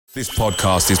This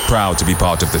podcast is proud to be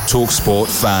part of the TalkSport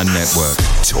Fan Network.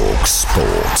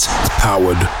 TalkSport.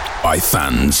 Powered by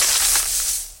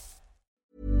fans.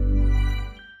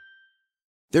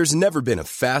 There's never been a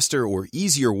faster or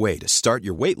easier way to start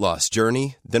your weight loss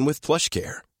journey than with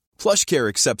PlushCare. PlushCare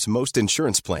accepts most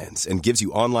insurance plans and gives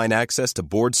you online access to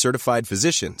board-certified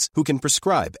physicians who can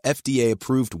prescribe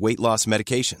FDA-approved weight loss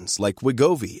medications like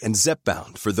Wegovy and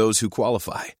Zepbound for those who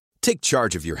qualify. Take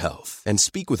charge of your health and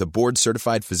speak with a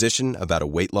board-certified physician about a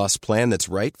weight loss plan that's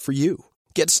right for you.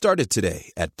 Get started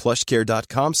today at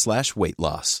plushcare.com/weight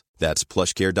loss. That's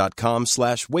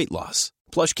plushcare.com/weight loss.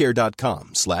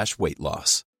 plushcare.com/weight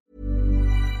loss.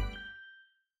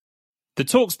 The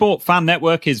TalkSport Fan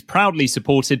Network is proudly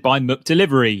supported by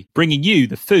McDelivery, bringing you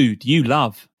the food you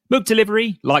love.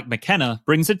 McDelivery, like McKenna,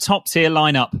 brings a top-tier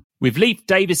lineup. With Leif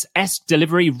Davis-esque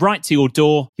delivery right to your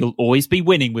door, you'll always be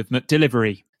winning with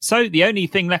McDelivery. So the only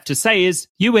thing left to say is,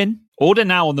 you win. Order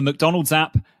now on the McDonald's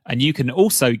app, and you can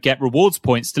also get rewards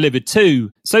points delivered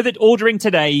too, so that ordering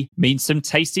today means some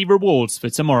tasty rewards for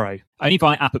tomorrow. Only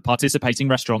by app at participating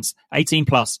restaurants. 18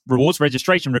 plus. Rewards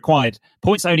registration required.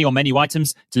 Points only on menu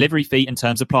items. Delivery fee and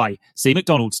terms apply. See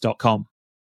mcdonalds.com.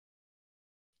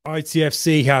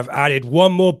 ITFC have added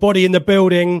one more body in the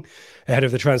building ahead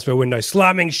of the transfer window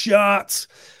slamming shut.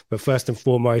 But first and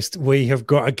foremost, we have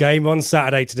got a game on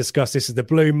Saturday to discuss. This is the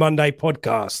Blue Monday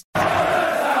podcast.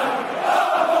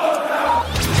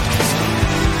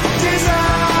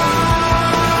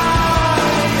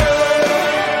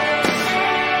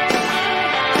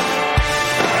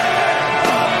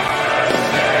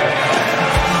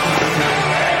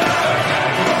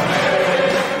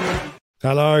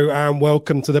 Hello and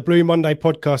welcome to the Blue Monday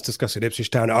podcast discussing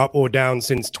Ipswich Town up or down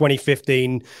since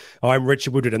 2015. I'm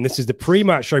Richard Woodward and this is the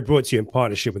Prematch show brought to you in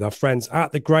partnership with our friends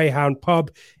at the Greyhound Pub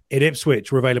in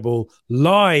Ipswich. We're available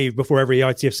live before every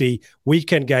ITFC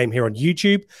weekend game here on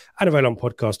YouTube and available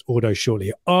on podcast audio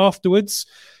shortly afterwards.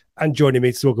 And joining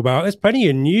me to talk about, there's plenty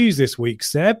of news this week,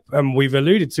 Seb, and we've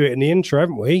alluded to it in the intro,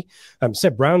 haven't we?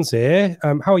 Seb Brown's here.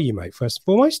 How are you, mate, first and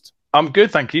foremost? I'm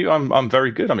good, thank you. I'm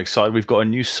very good. I'm excited. We've got a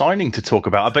new signing to talk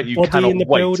about. I bet you cannot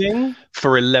wait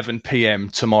for 11 p.m.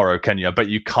 tomorrow, can you? I bet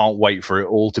you can't wait for it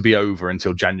all to be over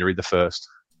until January the 1st.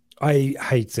 I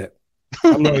hate it.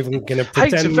 I'm not even going to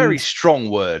pretend. Hate's a very strong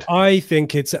word. I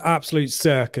think it's an absolute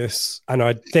circus, and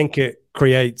I think it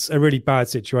creates a really bad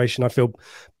situation. I feel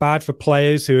bad for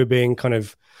players who are being kind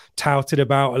of touted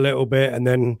about a little bit, and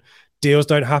then deals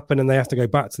don't happen and they have to go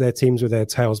back to their teams with their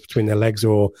tails between their legs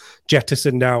or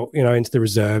jettisoned out, into the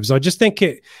reserves. I just think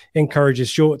it encourages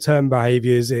short-term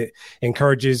behaviours. It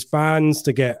encourages fans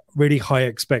to get really high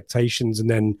expectations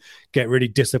and then get really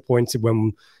disappointed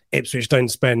when Ipswich don't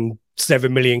spend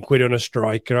 7 million quid on a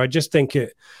striker. I just think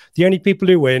the only people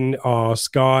who win are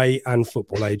Sky and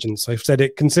football agents. I've said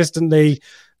it consistently.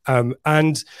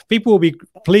 And people will be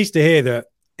pleased to hear that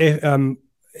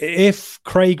if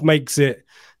Craig makes it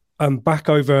back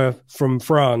over from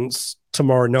France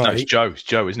tomorrow night. No, it's Joe. It's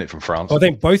Joe, isn't it, from France? I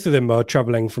think both of them are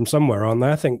travelling from somewhere, aren't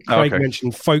they? I think Craig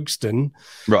mentioned Folkestone.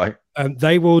 Right.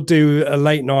 They will do a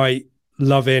late night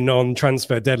love-in on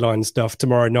transfer deadline stuff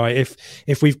tomorrow night.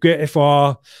 If we put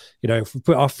our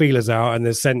feelers out and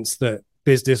there's sense that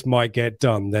business might get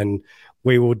done, then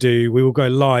we will go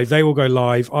live. They will go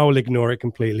live. I will ignore it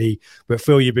completely, but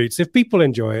fill your boots. If people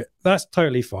enjoy it, that's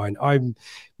totally fine. I'm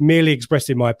merely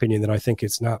expressing my opinion that I think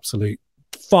it's an absolute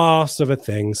farce of a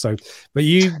thing. So, but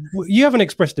you haven't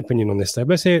expressed an opinion on this, though.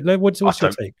 Let's hear. What's your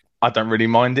take? I don't really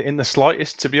mind it in the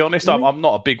slightest, to be honest. Really? I'm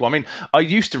not a big one. I mean, I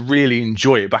used to really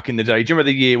enjoy it back in the day. Do you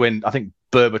remember the year when I think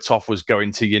Berbatov was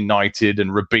going to United and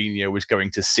Robinho was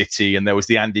going to City, and there was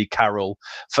the Andy Carroll,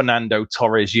 Fernando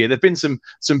Torres year? There've been some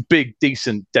big,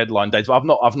 decent deadline days, but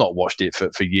I've not watched it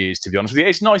for years, to be honest with you.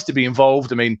 It's nice to be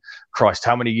involved. I mean, Christ,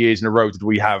 how many years in a row did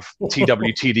we have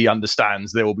TWTD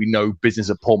understands there will be no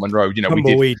business at Portman Road?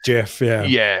 Tumbleweed, Jeff,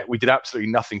 yeah, we did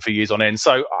absolutely nothing for years on end.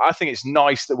 So I think it's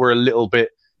nice that we're a little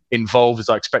bit involved as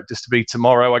I expect us to be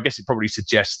tomorrow. I guess it probably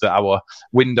suggests that our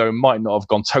window might not have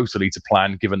gone totally to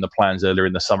plan, given the plans earlier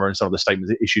in the summer and some of the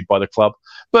statements issued by the club.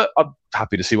 But I'm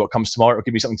happy to see what comes tomorrow. It'll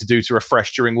give me something to do to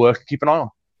refresh during work and keep an eye on.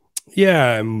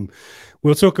 Yeah,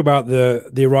 we'll talk about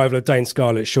the arrival of Dane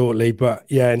Scarlett shortly. But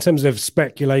yeah, in terms of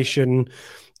speculation,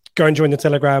 go and join the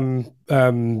Telegram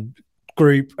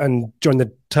group and join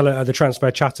the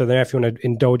transfer chatter there if you want to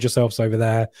indulge yourselves over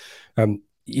there.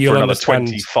 For another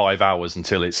 25 hours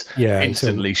until it's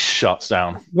instantly shuts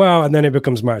down. Well, and then it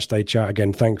becomes match day chat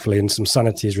again, thankfully, and some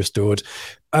sanity is restored.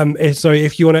 So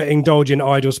if you want to indulge in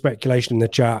idle speculation in the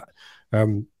chat,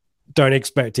 don't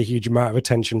expect a huge amount of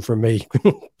attention from me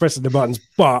pressing the buttons,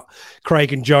 but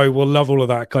Craig and Joe will love all of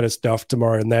that kind of stuff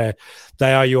tomorrow, and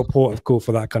they are your port of call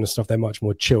for that kind of stuff. They're much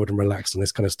more chilled and relaxed on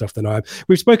this kind of stuff than I am.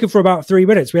 We've spoken for about 3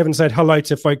 minutes. We haven't said hello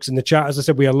to folks in the chat. As I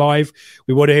said, we are live.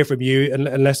 We want to hear from you,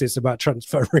 unless it's about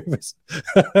transfer rumors.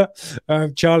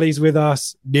 Charlie's with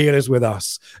us. Neil is with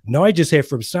us. Nigel's here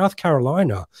from South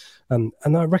Carolina. And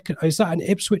I reckon, is that an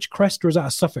Ipswich crest or is that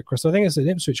a Suffolk crest? I think it's an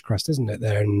Ipswich crest, isn't it?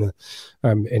 There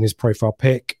in his profile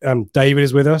pic. David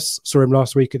is with us. Saw him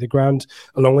last week at the ground,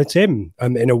 along with Tim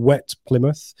in a wet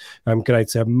Plymouth. Good day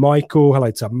to Michael.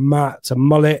 Hello to Matt, to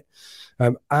Mullet.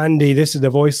 Andy, this is the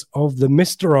voice of the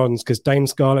Misterons, because Dane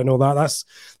Scarlett and all that.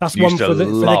 That's one for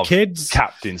the kids.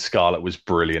 Captain Scarlett was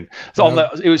brilliant. So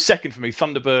it was second for me.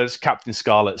 Thunderbirds, Captain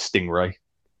Scarlett, Stingray.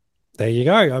 There you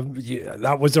go.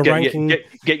 That was a ranking.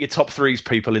 Get your top threes,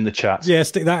 people, in the chat. Yeah,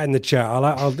 stick that in the chat.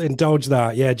 I'll indulge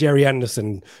that. Yeah, Jerry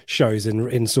Anderson shows in.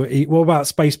 What about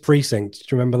Space Precinct?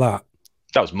 Do you remember that?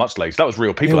 That was much later. That was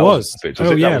real people. It was.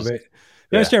 Yeah,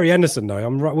 it's Jerry Anderson though.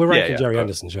 We're ranking Jerry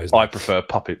Anderson shows. I prefer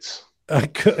puppets.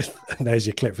 There's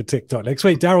your clip for TikTok next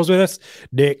week. Daryl's with us.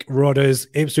 Nick Rodders,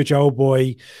 Ipswich old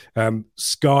boy,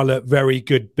 Scarlett, very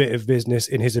good bit of business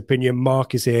in his opinion.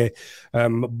 Mark is here.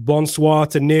 Bonsoir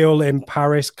to Neil in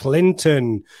Paris.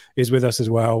 Clinton is with us as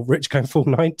well. Rich going full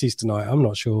 90s tonight. I'm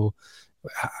not sure.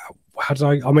 How did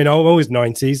I mean, I'm always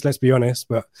 90s, let's be honest,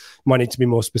 but might need to be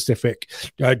more specific.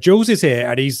 Jules is here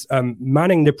and he's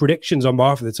manning the predictions on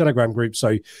behalf of the Telegram group.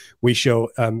 So we shall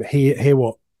hear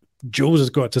what Jules has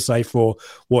got to say for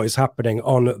what is happening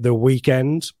on the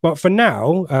weekend. But for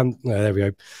now, there we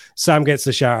go. Sam gets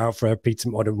the shout out for a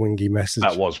Peter Modern Wingy message.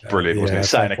 That was brilliant, wasn't it?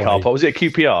 Sat in a car park. Was it a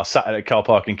QPR? Sat in a car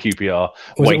park in QPR.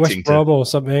 Was it West Brom or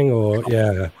something? Or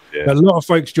yeah. A lot of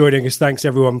folks joining us. Thanks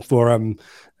everyone for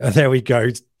there we go.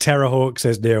 Terrahawk,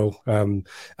 says Neil. And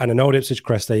an old Ipswich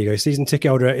crest. There you go. Season ticket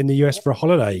holder in the US for a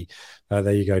holiday.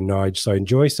 There you go, Nige. So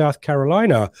enjoy South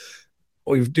Carolina.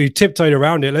 We've tiptoed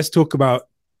around it. Let's talk about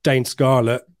Dane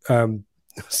Scarlett.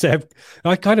 Seb,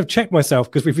 I kind of checked myself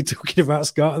because we've been talking about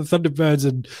Thunderbirds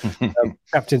and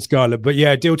Captain Scarlett. But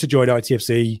yeah, deal to join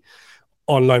ITFC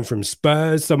on loan from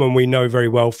Spurs, someone we know very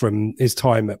well from his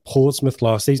time at Portsmouth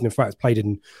last season. In fact, played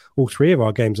in all 3 of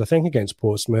our games, I think, against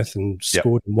Portsmouth and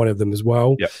scored in one of them as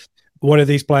well. Yep. One of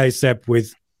these players, Seb,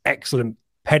 with excellent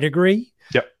pedigree.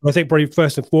 Yep. I think probably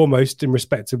first and foremost in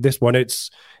respect of this one, it's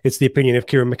the opinion of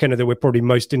Kieran McKenna that we're probably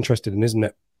most interested in, isn't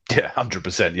it? Yeah,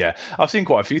 100%. Yeah, I've seen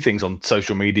quite a few things on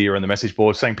social media and the message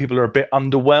board saying people are a bit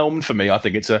underwhelmed. For me, I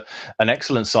think it's an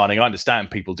excellent signing. I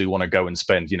understand people do want to go and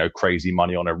spend, crazy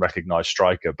money on a recognised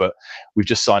striker, but we've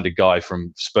just signed a guy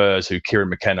from Spurs who Kieran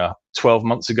McKenna 12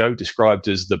 months ago described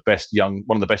as one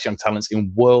of the best young talents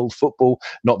in world football,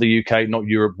 not the UK, not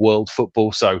Europe, world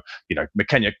football. So,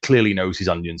 McKenna clearly knows his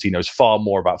onions. He knows far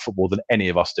more about football than any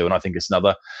of us do. And I think it's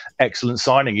another excellent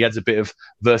signing. He adds a bit of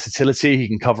versatility. He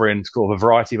can cover in sort of a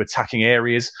variety of attacking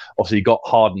areas. Obviously, he got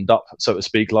hardened up, so to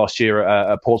speak, last year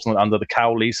at Portsmouth under the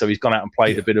Cowley. So he's gone out and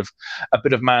played a bit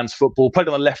of man's football, played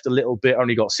on the left a little bit,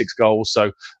 only got 6 goals. So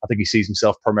I think he sees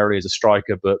himself primarily as a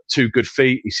striker, but 2 good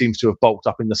feet. He seems to have bulked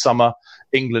up in the summer.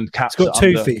 England caps. He's got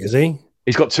 2 feet, is he?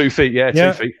 He's got 2 feet. Yeah,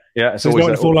 2 feet. Yeah, it's always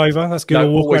not to fall over. That's good.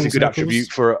 Always a good attribute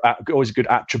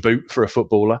for a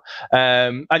footballer.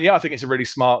 And yeah, I think it's a really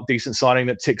smart, decent signing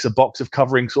that ticks a box of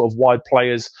covering sort of wide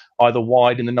players, either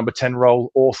wide in the number 10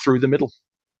 role or through the middle.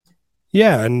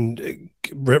 Yeah, and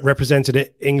represented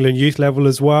at England youth level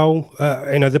as well.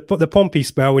 The Pompey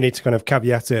spell, we need to kind of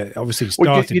caveat it. Obviously,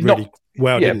 started really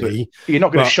well, didn't he? You're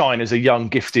not going to shine as a young,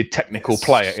 gifted, technical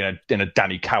player in a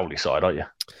Danny Cowley side, are you?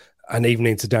 An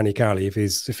evening to Danny Cowley if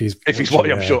he's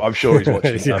watching, I'm sure he's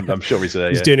watching. Yeah. I'm sure he's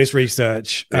there. He's doing his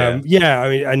research. I mean,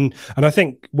 and I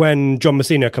think when John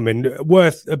Messina come in,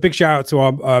 worth a big shout out to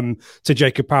our to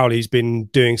Jacob Powell. He's been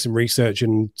doing some research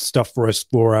and stuff for us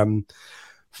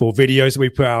for videos that we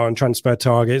put out on transfer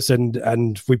targets,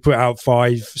 and we put out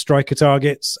 5 striker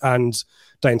targets, and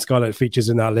Dane Scarlett features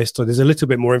in that list. So there's a little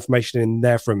bit more information in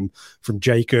there from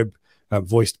Jacob,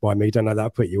 voiced by me. Don't know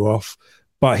that put you off.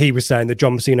 But he was saying that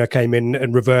John Messina came in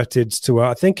and reverted to,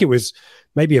 I think it was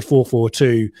maybe a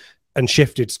 4-4-2 and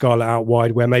shifted Scarlett out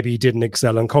wide where maybe he didn't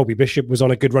excel. And Colby Bishop was on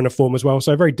a good run of form as well.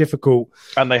 So very difficult.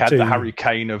 And they had the Harry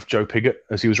Kane of Joe Pigott,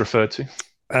 as he was referred to.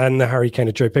 And the Harry Kane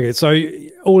of Joe Pigott. So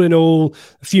all in all,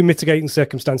 a few mitigating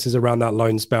circumstances around that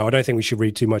loan spell. I don't think we should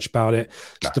read too much about it.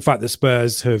 Just the fact that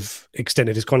Spurs have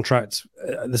extended his contract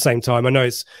at the same time. I know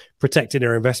it's protecting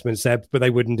their investment, Seb, but they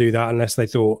wouldn't do that unless they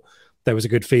thought there was a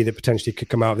good fee that potentially could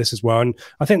come out of this as well. And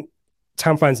I think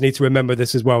Town fans need to remember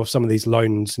this as well. Some of these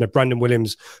loans, Brandon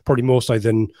Williams, probably more so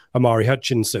than Amari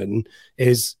Hutchinson,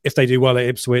 is if they do well at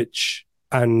Ipswich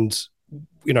and,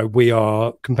 we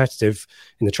are competitive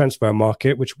in the transfer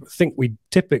market, which I think we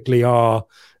typically are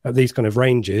at these kind of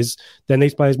ranges, then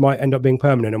these players might end up being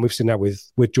permanent. And we've seen that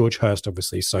with George Hurst,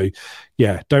 obviously. So,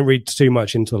 yeah, don't read too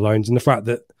much into the loans. And the fact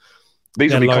that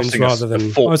these will be costing us I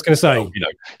was going to say,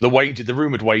 the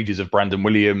rumoured wages of Brandon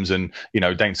Williams and,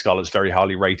 Dane Scarlett's very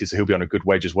highly rated, so he'll be on a good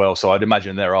wage as well. So I'd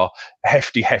imagine there are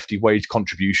hefty wage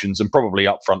contributions and probably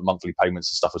upfront monthly payments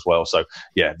and stuff as well. So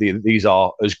yeah, these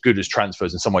are as good as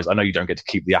transfers in some ways. I know you don't get to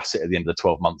keep the asset at the end of the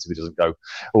 12 months if it doesn't go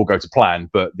to plan,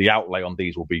 but the outlay on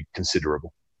these will be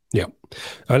considerable. Yeah.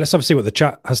 Let's have a see what the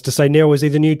chat has to say. Neil, is he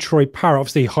the new Troy Parrott?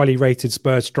 Obviously, highly rated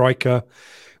Spurs striker.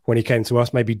 When he came to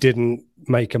us, maybe didn't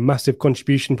make a massive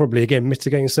contribution, probably again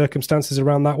mitigating circumstances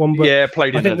around that one. But yeah,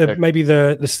 played. I think maybe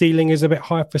the ceiling is a bit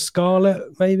higher for Scarlett.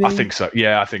 Maybe I think so.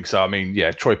 Yeah, I think so. I mean,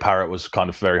 yeah, Troy Parrott was kind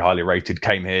of very highly rated.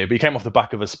 Came here, but he came off the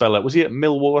back of a spell. Was he at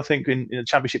Millwall? I think in the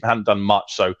Championship, hadn't done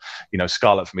much. So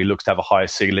Scarlett for me looks to have a higher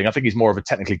ceiling. I think he's more of a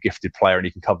technically gifted player, and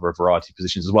he can cover a variety of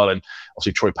positions as well. And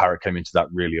obviously, Troy Parrott came into that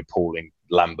really appalling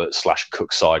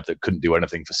Lambert/Cook side that couldn't do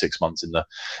anything for 6 months in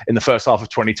the first half of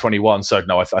 2021. So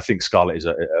no, I think Scarlett is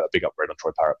a big upgrade on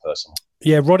Troy Parrott personally.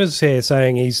 Yeah, Rodder's here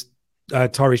saying he's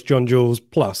Tyrese John Jules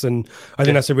plus, and I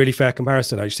think that's a really fair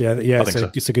comparison actually. Yeah,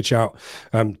 it's a good shout.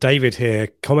 David here,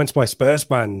 comments by Spurs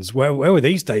fans. Where were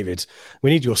these, David?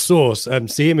 We need your source.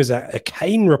 See him as a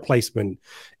Kane replacement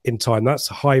in time. That's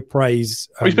high praise.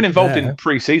 He's been involved in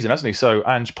pre-season, hasn't he? So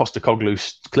Ange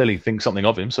Postecoglou clearly thinks something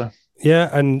of him. So.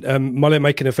 Yeah, and Mullet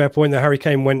making a fair point that Harry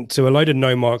Kane went to a load of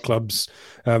no-mark clubs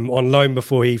on loan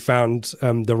before he found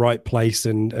the right place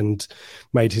and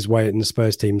made his way in the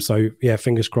Spurs team. So yeah,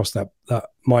 fingers crossed that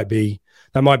might be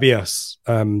us.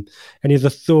 Any other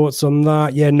thoughts on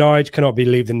that? Yeah, Nige cannot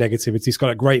believe the negativity.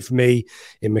 Scott, great for me.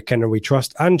 In McKenna we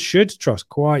trust and should trust.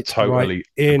 Quite totally right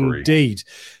indeed.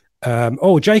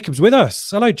 Jacob's with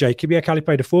us. Hello, Jacob. Yeah, Cali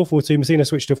played a 4-4-2. Messina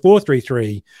switched to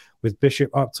 4-3-3 with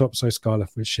Bishop up top, so Scarlett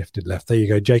was shifted left. There you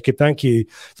go, Jacob. Thank you.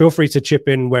 Feel free to chip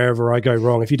in wherever I go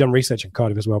wrong. If you've done research in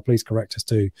Cardiff as well, please correct us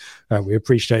too. We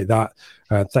appreciate that.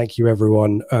 Thank you,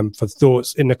 everyone, for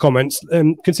thoughts in the comments.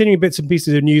 Continuing bits and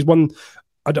pieces of news. One,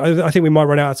 I think we might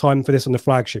run out of time for this on the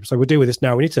flagship, so we'll deal with this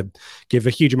now. We need to give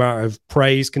a huge amount of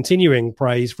continuing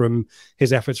praise from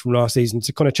his efforts from last season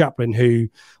to Connor Chaplin, who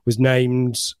was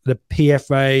named the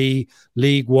PFA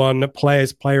League One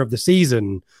Player of the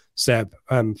Season, Seb,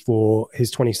 for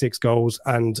his 26 goals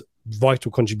and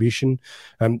vital contribution.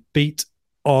 Beat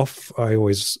off, I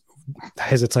always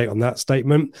hesitate on that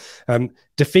statement,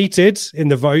 defeated in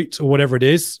the vote or whatever it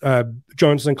is,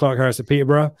 Johnson Clark Harris at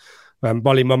Peterborough,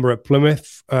 Bolly Mumber at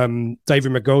Plymouth, David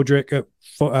McGoldrick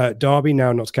at Derby,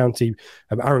 now Notts County,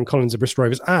 Aaron Collins at Bristol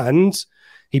Rovers, and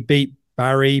he beat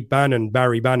Barry Bannon.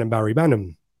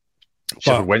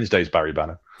 Sheffield Wednesday's Barry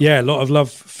Bannon. Yeah, a lot of love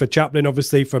for Chaplin,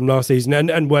 obviously, from last season.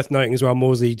 And worth noting as well,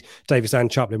 Morsey, Davis and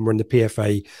Chaplin were in the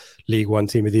PFA League One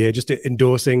Team of the Year. Just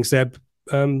endorsing Seb.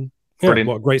 What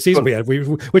a great season we had,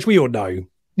 which we all know.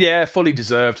 Yeah, fully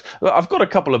deserved. I've got a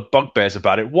couple of bugbears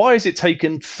about it. Why has it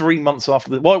taken 3 months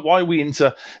after why are we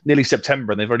into nearly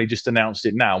September and they've only just announced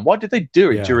it now? Why did they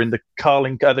do it during the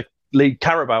the League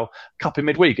Carabao Cup in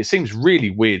midweek? It seems really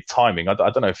weird timing. I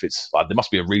don't know if it's there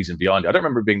must be a reason behind it. I don't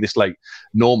remember it being this late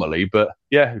normally, but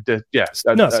it's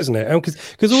nuts, isn't it?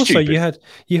 Because also you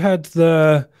had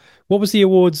the what was the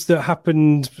awards that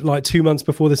happened like 2 months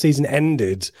before the season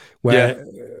ended, where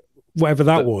whatever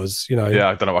that was, Yeah,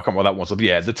 I don't know. I can't remember what that was.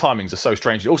 Yeah, the timings are so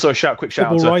strange. Also, quick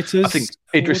shout out to writers, I think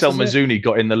Idris El Mazouni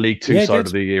got in the League Two side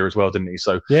of the year as well, didn't he?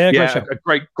 So a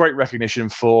great recognition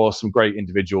for some great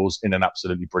individuals in an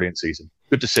absolutely brilliant season.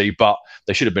 Good to see, but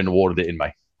they should have been awarded it in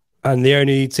May. And the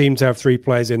only team to have 3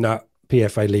 players in that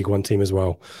PFA League One team as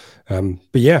well. But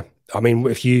yeah, I mean,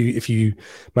 if you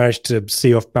manage to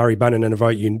see off Barry Bannon in a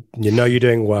vote, you know you're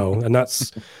doing well, and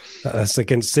that's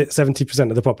against 70%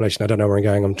 of the population. I don't know where I'm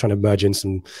going. I'm trying to merge in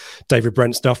some David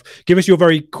Brent stuff. Give us your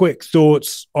very quick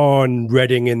thoughts on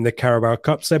Reading in the Carabao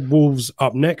Cup. Seb, Wolves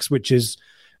up next, which is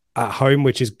at home,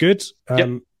 which is good.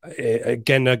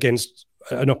 Again, against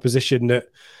an opposition that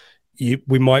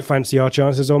we might fancy our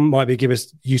chances on. Give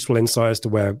us useful insight as to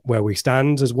where we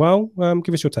stand as well.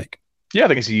 Give us your take. Yeah, I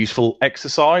think it's a useful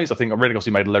exercise. I think Reading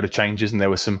obviously made a load of changes, and there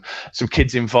were some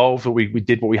kids involved. But we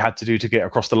did what we had to do to get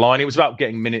across the line. It was about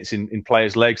getting minutes in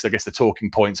players' legs. I guess the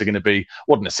talking points are going to be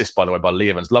what an assist, by the way, by Lee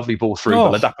Evans. Lovely ball through.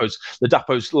 But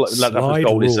Ladapo's goal is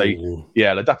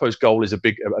Ladapo's goal is a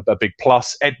big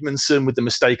plus. Edmondson with the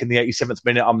mistake in the 87th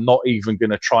minute. I'm not even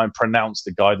going to try and pronounce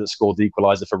the guy that scored the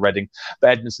equaliser for Reading, but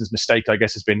Edmondson's mistake, I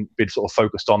guess, has been sort of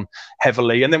focused on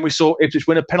heavily. And then we saw Ipswich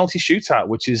win a penalty shootout,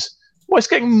 which is. Well, it's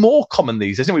getting more common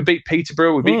these days. We beat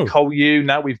Peterborough, we beat Col U,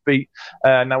 now we've beat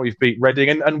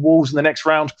Reading and Wolves in the next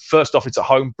round. First off, it's at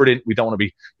home, brilliant. We don't want to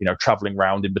be travelling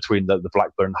round in between the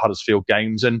Blackburn and Huddersfield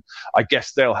games, and I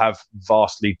guess they'll have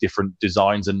vastly different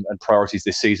designs and priorities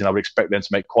this season. I would expect them to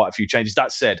make quite a few changes.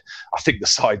 That said, I think the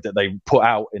side that they put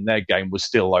out in their game was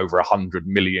still over 100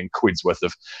 million quid's worth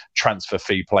of transfer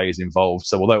fee players involved.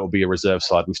 So although it will be a reserve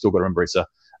side, we've still got to remember it's a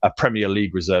Premier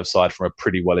League reserve side from a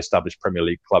pretty well-established Premier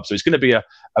League club. So it's going to be a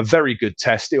very good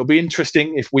test. It'll be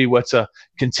interesting if we were to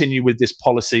continue with this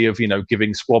policy of,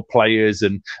 giving squad players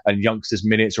and youngsters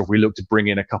minutes, or if we look to bring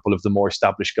in a couple of the more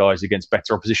established guys against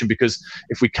better opposition. Because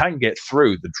if we can get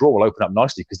through, the draw will open up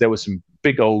nicely, because there were some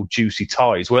big old juicy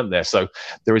ties, weren't there? So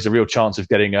there is a real chance of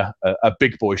getting a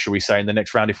big boy, shall we say, in the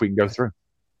next round if we can go through.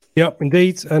 Yep,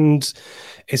 indeed. And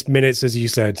it's minutes, as you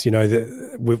said,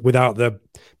 without the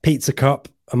Pizza Cup,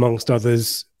 amongst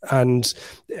others. And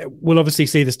we'll obviously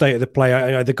see the state of the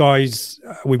player. The guys,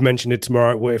 we've mentioned it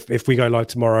tomorrow. If we go live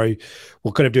tomorrow,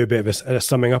 we'll kind of do a bit of a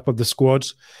summing up of the squad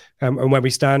and where we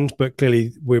stand. But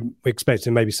clearly, we're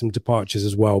expecting maybe some departures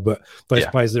as well. But those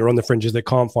players that are on the fringes that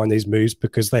can't find these moves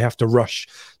because they have to rush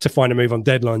to find a move on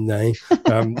deadline day.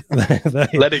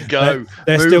 Let it go.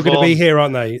 They're still going to be here,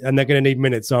 aren't they? And they're going to need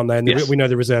minutes, aren't they? And we know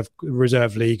the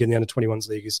reserve league and the under-21s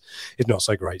league is not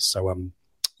so great. So,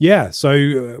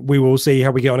 so we will see how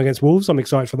we get on against Wolves. I'm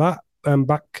excited for that.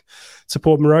 Back to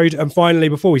Portman Road. And finally,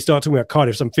 before we start talking about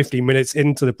Cardiff, some 15 minutes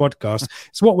into the podcast,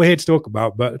 it's what we're here to talk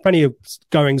about, but plenty of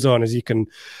goings on, as you can,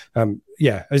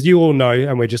 as you all know,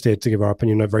 and we're just here to give our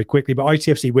opinion very quickly. But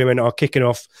ITFC women are kicking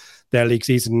off their league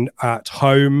season at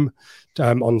home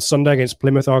on Sunday against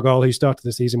Plymouth Argyle, who started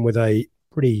the season with a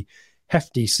pretty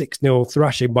hefty 6-0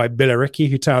 thrashing by Billericay,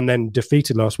 who Town then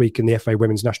defeated last week in the FA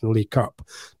Women's National League Cup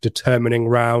determining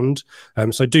round.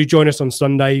 So do join us on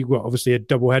Sunday. We're obviously a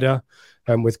doubleheader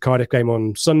with Cardiff game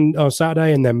on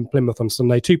Saturday and then Plymouth on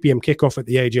Sunday. 2 p.m. kickoff at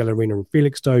the AGL Arena in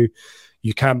Felixstowe.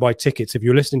 You can buy tickets. If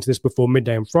you're listening to this before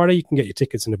midday on Friday, you can get your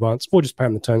tickets in advance or just pay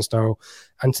on the turnstile.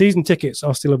 And season tickets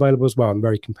are still available as well, and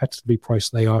very competitively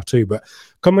priced they are too. But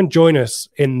come and join us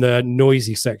in the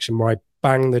noisy section where I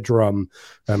bang the drum.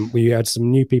 We had some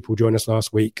new people join us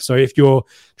last week. So if you're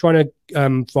trying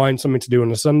to find something to do on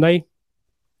a Sunday,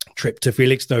 trip to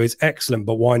Felixstowe is excellent,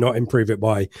 but why not improve it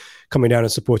by coming down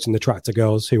and supporting the Tractor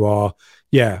Girls, who are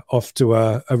off to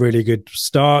a really good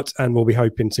start, and we'll be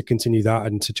hoping to continue that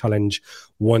and to challenge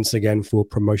once again for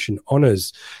promotion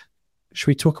honours. Should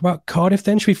we talk about Cardiff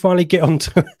then? Should we finally get on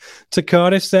to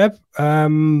Cardiff, Seb?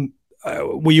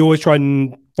 We always try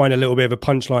and find a little bit of a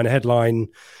punchline, a headline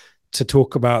to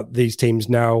talk about these teams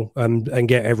now and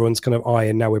get everyone's kind of eye,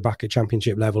 and now we're back at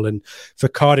championship level. And for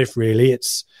Cardiff, really,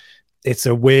 it's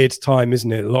a weird time,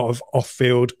 isn't it? A lot of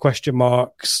off-field question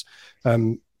marks,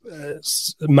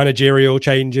 managerial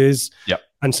changes,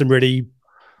 and some really,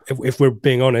 if we're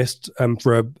being honest,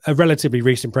 for a relatively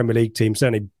recent Premier League team,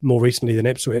 certainly more recently than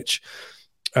Ipswich,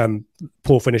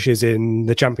 poor finishes in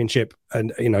the Championship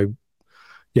and,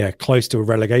 close to a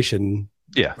relegation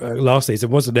last season,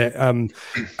 wasn't it?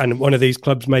 And one of these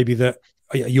clubs maybe that,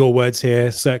 your words here,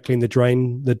 circling the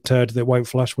drain, the turd that won't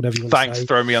flush, whatever you want to say. Thanks,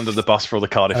 throw me under the bus for all the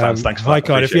Cardiff fans. Thanks for that. Hi,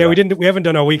 Cardiff. Yeah, we haven't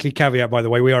done our weekly caveat, by the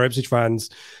way. We are Ipswich fans.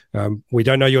 We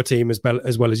don't know your team as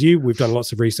well as you. We've done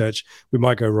lots of research. We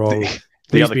might go wrong.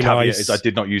 The other caveat is I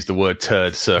did not use the word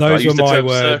turd circle. Those I used were the my term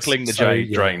words. circling the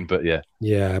drain, but yeah.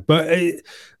 Yeah, but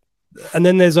and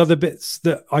then there's other bits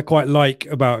that I quite like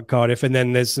about Cardiff, and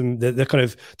then there's some the kind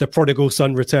of the prodigal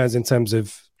son returns in terms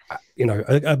of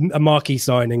a marquee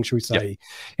signing, should we say,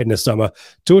 in the summer.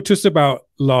 Talk to us about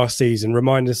last season.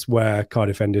 Remind us where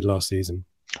Cardiff ended last season.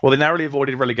 Well, they narrowly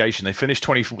avoided relegation. They finished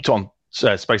 24 on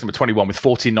space number 21 with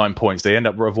 49 points. They end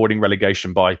up avoiding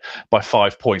relegation by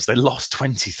 5 points. They lost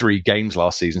 23 games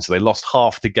last season, so they lost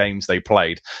half the games they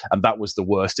played, and that was the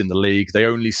worst in the league. They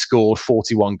only scored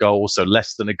 41 goals, so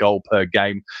less than a goal per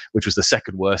game, which was the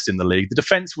second worst in the league. The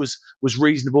defence was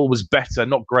reasonable, was better,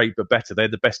 not great, but better. They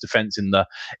had the best defence in the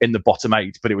bottom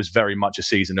 8, but it was very much a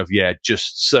season of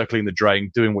just circling the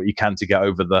drain, doing what you can to get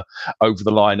over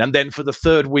the line. And then for the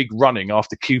third week running,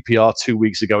 after QPR 2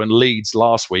 weeks ago and Leeds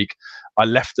last week, I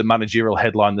left the managerial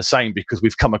headline the same, because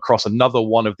we've come across another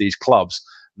one of these clubs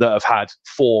that have had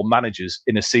 4 managers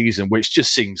in a season, which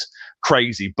just seems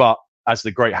crazy. But as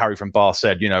the great Harry from Bath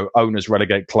said, owners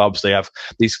relegate clubs. They have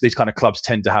these kind of clubs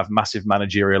tend to have massive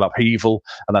managerial upheaval,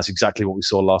 and that's exactly what we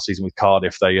saw last season with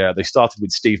Cardiff. They started with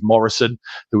Steve Morrison,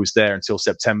 who was there until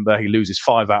September. He loses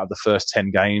 5 out of the first 10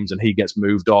 games, and he gets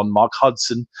moved on. Mark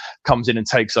Hudson comes in and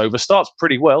takes over. Starts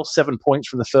pretty well, 7 points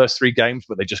from the first 3 games,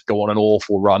 but they just go on an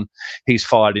awful run. He's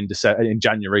fired in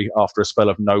January after a spell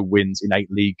of no wins in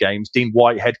 8 league games. Dean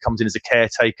Whitehead comes in as a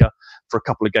caretaker for a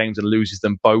couple of games and loses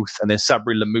them both, and then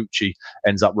Sabri Lamucci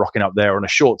ends up rocking up there on a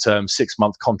short-term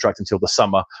 6-month contract until the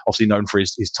summer, obviously known for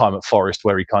his time at Forest,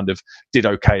 where he kind of did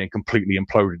okay and completely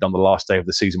imploded on the last day of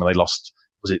the season when they lost,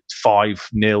 was it 5-0,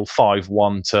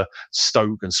 5-1 to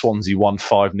Stoke, and Swansea won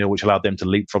 5-0, which allowed them to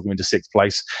leapfrog them into 6th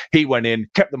place. He went in,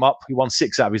 kept them up. He won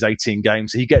 6 out of his 18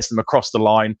 games. He gets them across the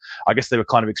line. I guess they were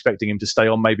kind of expecting him to stay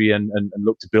on maybe and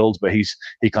look to build, but he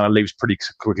kind of leaves pretty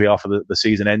quickly after the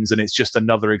season ends. And it's just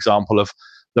another example of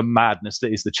the madness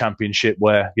that is the Championship,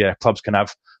 where clubs can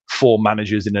have 4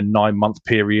 managers in a 9-month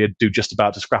period, do just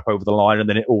about to scrap over the line, and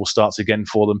then it all starts again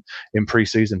for them in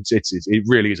pre-season. It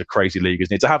really is a crazy league,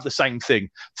 isn't it? To have the same thing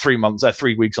 3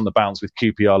 weeks on the bounce with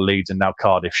QPR, Leeds, and now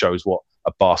Cardiff shows what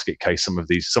a basket case some of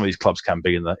these clubs can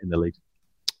be in the league.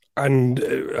 And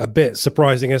a bit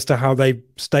surprising as to how they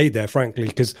stayed there, frankly,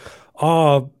 because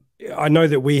I know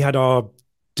that we had our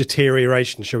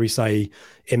deterioration, shall we say,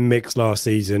 in mix last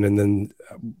season, and then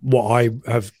what I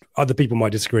have, other people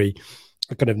might disagree,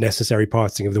 a kind of necessary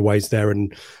parting of the ways there.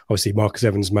 And obviously Marcus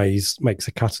Evans-Mays makes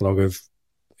a catalogue of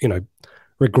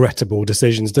regrettable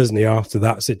decisions, doesn't he, after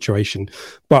that situation?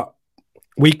 But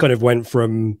we kind of went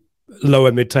from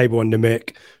lower mid-table under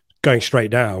Mick going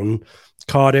straight down.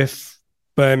 Cardiff,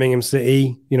 Birmingham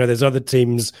City, there's other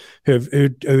teams who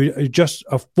just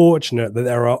are fortunate that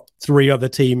there are 3 other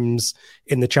teams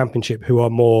in the Championship who are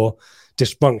more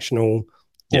dysfunctional.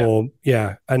 And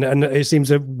it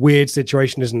seems a weird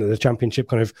situation, isn't it? The Championship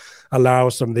kind of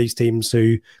allows some of these teams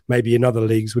who maybe in other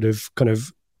leagues would have kind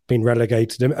of been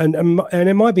relegated, and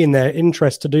it might be in their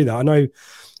interest to do that. I know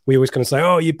we always kind of say,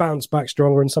 oh, you bounce back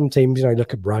stronger, and some teams,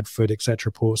 look at Bradford,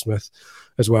 etc., Portsmouth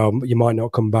as well, you might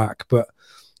not come back, but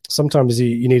sometimes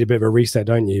you need a bit of a reset,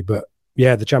 don't you? But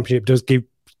the Championship does give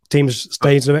teams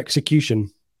stages of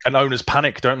execution. And owners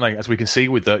panic, don't they? As we can see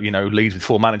with the, Leeds with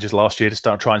 4 managers last year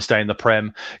to try and stay in the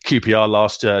Prem. QPR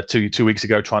last 2 weeks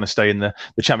ago trying to stay in the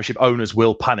Championship. Owners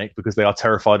will panic because they are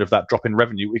terrified of that drop in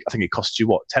revenue. I think it costs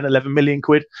you, 10, 11 million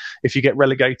quid if you get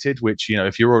relegated, which,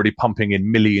 if you're already pumping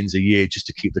in millions a year just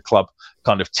to keep the club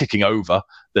kind of ticking over,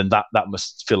 then that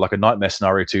must feel like a nightmare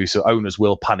scenario too. So owners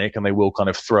will panic and they will kind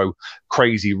of throw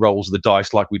crazy rolls of the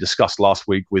dice, like we discussed last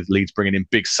week with Leeds bringing in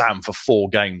Big Sam for 4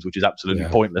 games, which is absolutely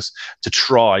pointless, to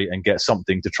try and get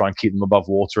something to try and keep them above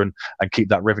water and keep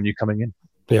that revenue coming in.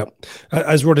 Yeah.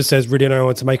 As Rodder says, really don't know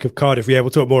what to make of Cardiff. Yeah, we'll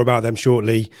talk more about them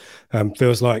shortly.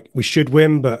 Feels like we should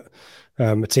win, but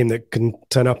a team that can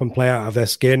turn up and play out of their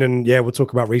skin. And we'll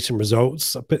talk about recent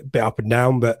results, a bit up and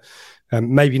down, but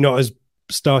maybe not as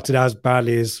started as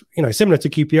badly as, similar to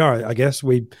QPR, I guess.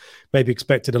 We maybe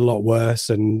expected a lot worse,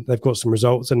 and they've got some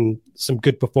results and some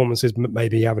good performances, but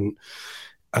maybe haven't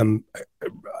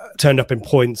turned up in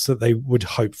points that they would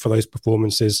hope for those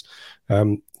performances.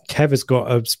 Kev has got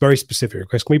a very specific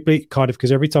request. Can we beat Cardiff?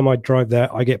 Because every time I drive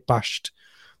there, I get bashed.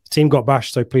 The team got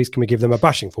bashed, so please can we give them a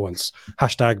bashing for once?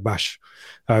 #bash.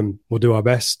 We'll do our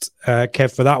best,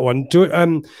 Kev, for that one.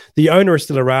 The owner is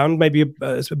still around. Maybe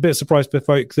it's a bit surprised for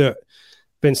folk that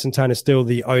Vincent Tan is still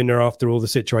the owner after all the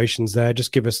situations there.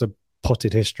 Just give us a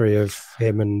potted history of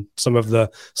him and some of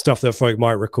the stuff that folk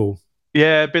might recall.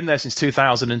 Yeah, been there since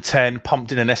 2010,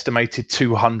 pumped in an estimated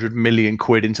 200 million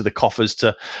quid into the coffers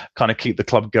to kind of keep the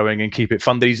club going and keep it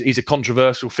funded. He's a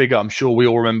controversial figure. I'm sure we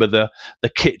all remember the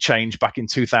kit change back in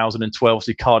 2012.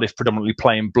 See Cardiff predominantly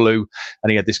playing blue,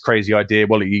 and he had this crazy idea.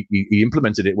 Well, he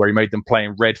implemented it where he made them play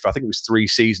in red for, I think it was 3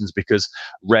 seasons, because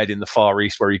red in the Far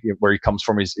East, where he comes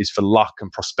from, is for luck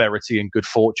and prosperity and good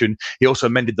fortune. He also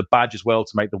amended the badge as well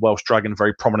to make the Welsh Dragon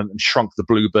very prominent and shrunk the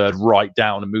bluebird right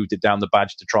down and moved it down the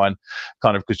badge to try and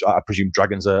kind of, because I presume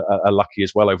dragons are lucky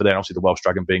as well over there, and obviously the Welsh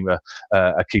Dragon being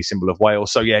a key symbol of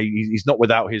Wales. So he's not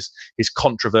without his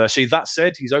controversy. That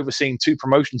said, he's overseen 2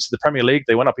 promotions to the Premier League.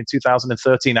 They went up in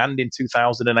 2013 and in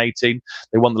 2018.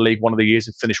 They won the league one of the years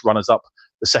and finished runners-up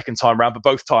the second time round, but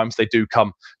both times they do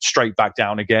come straight back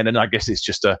down again. And I guess it's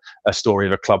just a story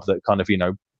of a club that kind of,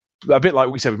 a bit like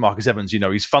we said with Marcus Evans,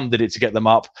 he's funded it to get them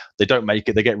up. They don't make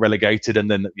it, they get relegated, and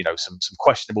then some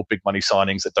questionable big money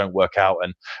signings that don't work out,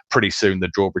 and pretty soon the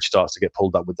drawbridge starts to get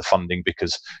pulled up with the funding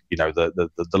because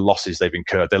the losses they've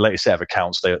incurred. Their latest set of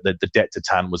accounts, the debt to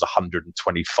TAN was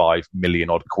 125 million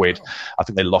odd quid. I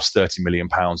think they lost 30 million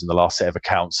pounds in the last set of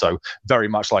accounts. So very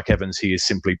much like Evans, he is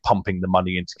simply pumping the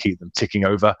money in to keep them ticking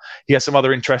over. He has some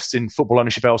other interests in football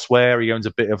ownership elsewhere. He owns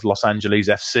a bit of Los Angeles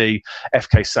FC,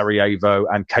 FK Sarajevo,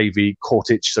 and KV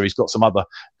Kortic. So he's got some other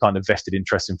kind of vested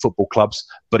interest in football clubs,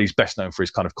 but he's best known for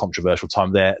his kind of controversial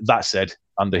time there. That said,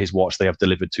 under his watch, they have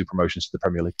delivered 2 promotions to the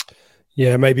Premier League.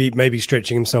 Yeah, maybe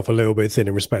stretching himself a little bit thin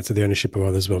in respect to the ownership of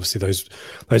others. But obviously,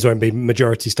 those won't be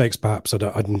majority stakes, perhaps. I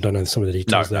don't know some of the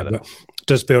details there, but it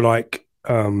does feel like,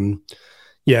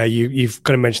 you've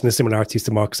kind of mentioned the similarities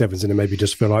to Marcus Evans, and it maybe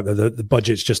just feel like the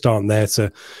budgets just aren't there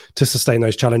to sustain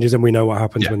those challenges. And we know what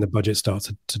happens when the budget starts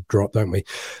to drop, don't we?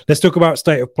 Let's talk about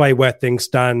state of play, where things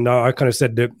stand. I kind of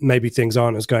said that maybe things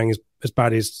aren't going as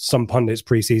bad as some pundits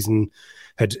pre-season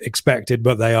had expected,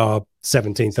 but they are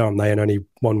 17th, aren't they? And only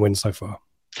 1 win so far.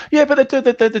 Yeah, but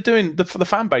they're doing the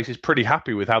fan base is pretty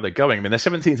happy with how they're going. I mean, they're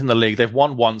 17th in the league. They've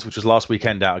won once, which was last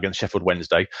weekend out against Sheffield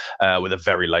Wednesday, with a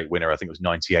very late winner. I think it was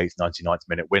 98th, 99th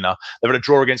minute winner. They've had a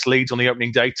draw against Leeds on the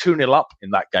opening day, 2-0 up in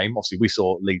that game. Obviously, we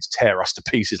saw Leeds tear us to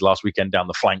pieces last weekend down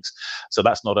the flanks, so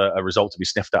that's not a result to be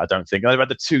sniffed at, I don't think. And they've had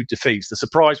the 2 defeats. The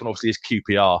surprise one, obviously, is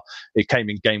QPR. It came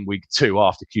in game week 2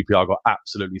 after QPR got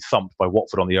absolutely thumped by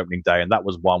Watford on the opening day, and that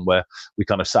was one where we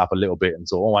kind of sat up a little bit and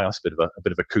thought, oh, that's a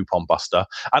bit of a coupon buster.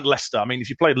 And Leicester, I mean, if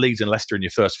you played Leeds and Leicester in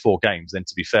your first 4 games, then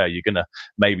to be fair, you're going to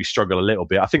maybe struggle a little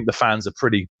bit. I think the fans are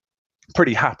pretty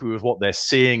happy with what they're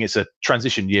seeing. It's a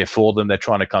transition year for them. They're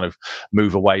trying to kind of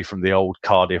move away from the old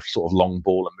Cardiff sort of long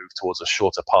ball and move towards a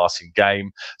shorter passing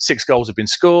game. 6 goals have been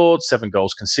scored, 7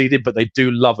 goals conceded, but they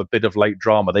do love a bit of late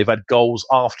drama. They've had goals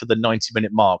after the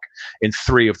 90-minute mark in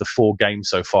 3 of the 4 games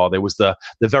so far. There was the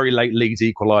very late Leeds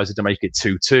equaliser to make it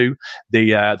 2-2.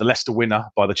 The Leicester winner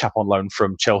by the chap on loan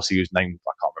from Chelsea, whose name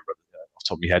I can't remember off the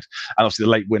top of my head, and obviously the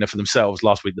late winner for themselves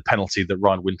last week, the penalty that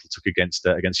Ryan Wintle took against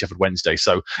Sheffield Wednesday.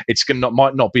 So it's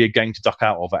might not be a game to duck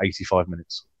out of at 85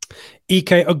 minutes.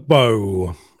 Ike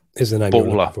Ugbo is the name you're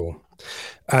looking for.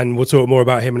 And we'll talk more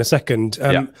about him in a second.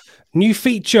 New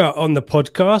feature on the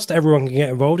podcast. Everyone can get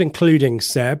involved, including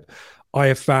Seb. I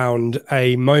have found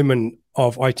a moment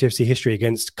of ITFC history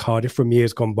against Cardiff from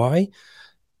years gone by.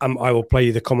 I will play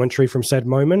you the commentary from said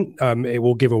moment. It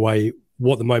will give away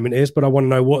what the moment is, but I want to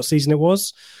know what season it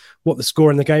was, what the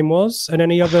score in the game was, and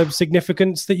any other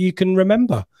significance that you can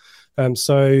remember.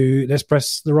 So let's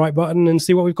press the right button and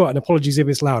see what we've got. And apologies if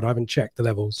it's loud. I haven't checked the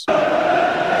levels.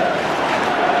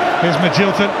 Here's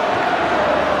Magilton.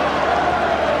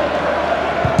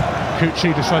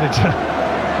 Cucci decided to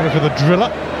go for the driller.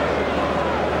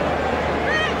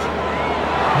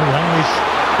 Oh, well, he's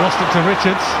lost it to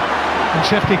Richards. And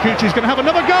Shefki Cucci's going to have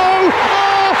another go.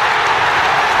 Oh!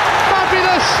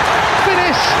 Fabulous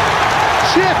finish.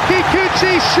 Shefki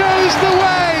Cucci shows the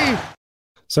way.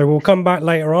 So we'll come back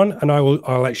later on, and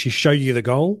I'll actually show you the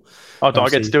goal. Oh, do I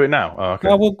get to do it now? Oh, okay.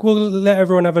 We'll let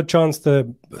everyone have a chance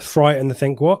to frighten the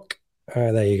think what.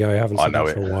 There you go. I haven't seen that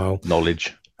for a while.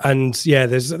 Knowledge. And yeah,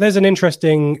 there's an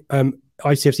interesting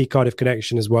ITFC Cardiff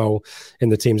connection as well in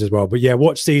the teams as well. But yeah,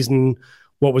 watch season.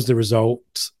 What was the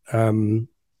result?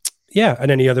 Yeah,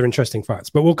 and any other interesting facts.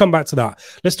 But we'll come back to that.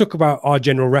 Let's talk about our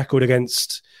general record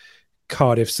against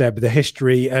Cardiff, Seb, the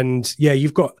history. And yeah,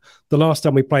 you've got the last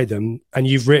time we played them, and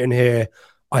you've written here,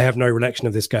 I have no recollection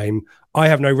of this game. I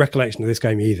have no recollection of this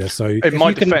game either. So in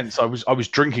my defense, I was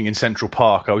drinking in Central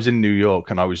Park. I was in New York,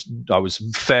 and I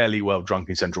was fairly well drunk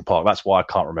in Central Park. That's why I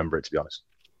can't remember it, to be honest.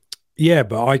 Yeah,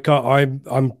 but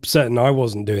I'm certain I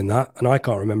wasn't doing that, and I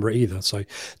can't remember it either. So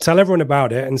tell everyone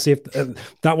about it and see if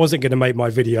that wasn't going to make my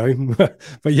video. But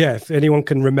yeah, if anyone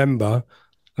can remember,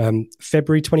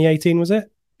 February 2018, was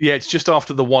it? Yeah, it's just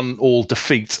after the 1-1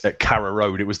 defeat at Carrow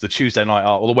Road. It was the Tuesday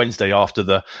night or the Wednesday after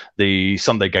the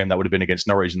Sunday game that would have been against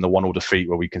Norwich, and the 1-1 defeat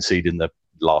where we conceded in the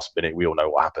last minute. We all know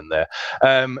what happened there.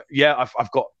 Yeah,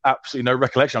 I've got absolutely no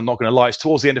recollection. I'm not going to lie. It's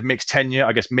towards the end of Mick's tenure.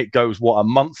 I guess Mick goes, a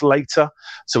month later?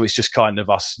 So it's just kind of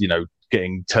us,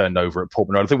 getting turned over at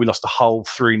Portman Road. I think we lost to Hull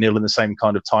 3-0 in the same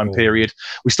kind of time period.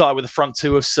 We started with the front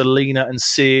 2 of Selena and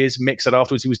Sears. Mick said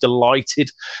afterwards he was delighted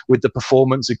with the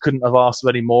performance. He couldn't have asked for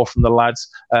any more from the lads.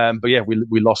 But yeah,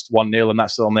 we lost 1-0, and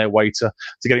that's on their way to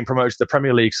getting promoted to the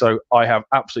Premier League. So I have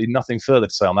absolutely nothing further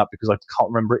to say on that because I can't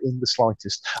remember it in the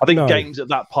slightest. I think games at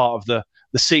that part of the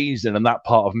season and that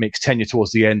part of Mick's tenure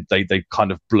towards the end, they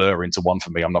kind of blur into one for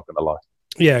me. I'm not going to lie.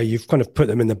 Yeah, you've kind of put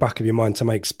them in the back of your mind to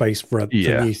make space for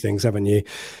new things, haven't you?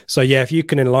 So, yeah, if you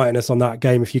can enlighten us on that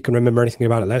game, if you can remember anything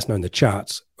about it, let us know in the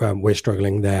chat. We're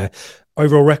struggling there.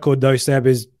 Overall record, though, Seb,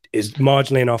 is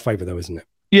marginally in our favour, though, isn't it?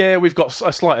 Yeah, we've got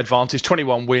a slight advantage.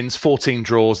 21 wins, 14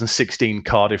 draws and 16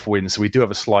 Cardiff wins. So we do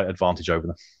have a slight advantage over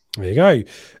them. There you go.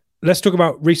 Let's talk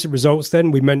about recent results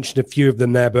then. We mentioned a few of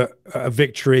them there, but a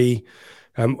victory...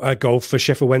 a goal for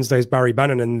Sheffield Wednesday's Barry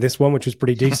Bannon in this one, which was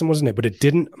pretty decent, wasn't it? But it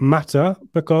didn't matter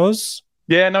because...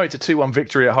 Yeah, no, it's a 2-1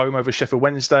 victory at home over Sheffield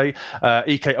Wednesday.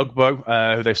 Ike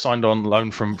Ugbo, who they've signed on loan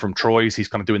from Troyes, he's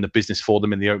kind of doing the business for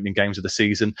them in the opening games of the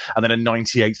season. And then a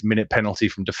 98th minute penalty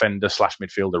from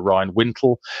defender/midfielder Ryan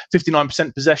Wintle.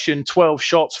 59% possession, 12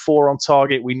 shots, 4 on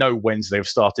target. We know Wednesday have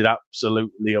started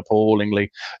absolutely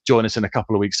appallingly. Join us in a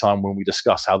couple of weeks' time when we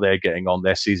discuss how they're getting on.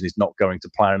 Their season is not going to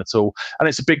plan at all. And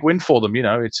it's a big win for them. You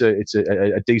know, it's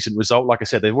a decent result. Like I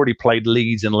said, they've already played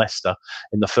Leeds and Leicester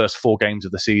in the first 4 games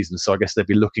of the season. So I guess they'll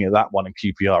be looking at that one in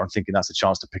QPR and thinking that's a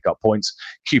chance to pick up points.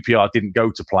 QPR didn't go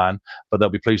to plan, but they'll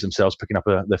be pleased themselves picking up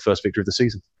their first victory of the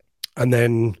season. And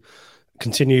then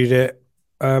continued it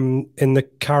in the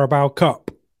Carabao Cup.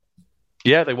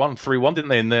 Yeah, they won 3-1, didn't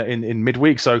they, in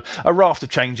midweek? So a raft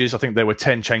of changes. I think there were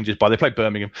 10 changes they played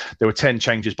Birmingham. There were 10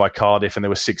 changes by Cardiff, and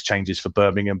there were 6 changes for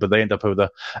Birmingham, but they end up with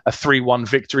a 3-1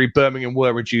 victory. Birmingham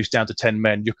were reduced down to 10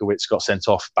 men. Jukowicz got sent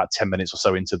off about 10 minutes or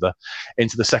so into the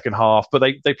second half, but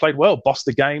they played well, bossed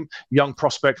the game. Young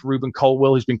prospect Ruben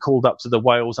Colwell, who's been called up to the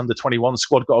Wales under-21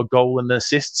 squad, got a goal and an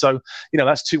assist. So, you know,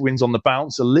 that's 2 wins on the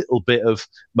bounce, a little bit of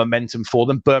momentum for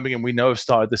them. Birmingham, we know, have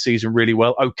started the season really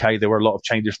well. Okay, there were a lot of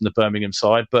changes from the Birmingham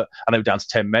side, but I know down to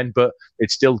 10 men, but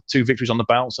it's still 2 victories on the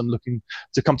bounce and looking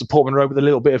to come to Portman Road with a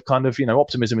little bit of kind of, you know,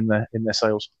 optimism in their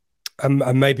sails. And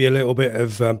maybe a little bit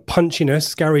of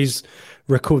punchiness. Gary's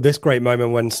recalled this great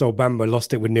moment when Sol Bamba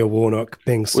lost it with Neil Warnock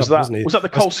being subbed, wasn't he? Was that the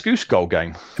Cole Scouse goal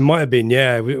game? It might have been,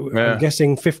 yeah. I'm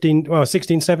guessing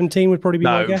 16-17 would probably be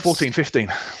my guess.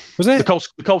 14-15. Was it?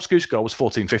 The Cole Scouse goal was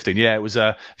 14-15. Yeah, it was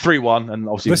 3-1 and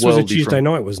obviously this was a Tuesday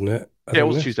night, wasn't it? Yeah, it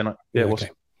was a Tuesday night. Yeah, it was.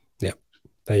 Yeah,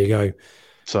 there you go.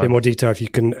 So, a bit more detail if you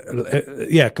can,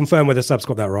 confirm whether Sub's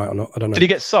got that right or not. I don't know. Did he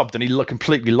get subbed and he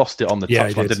completely lost it on the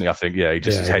touchline, didn't he? I think,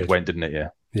 his head went, didn't it?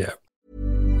 Yeah.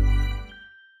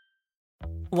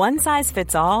 One size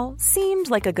fits all seemed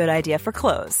like a good idea for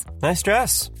clothes. Nice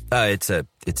dress. It's a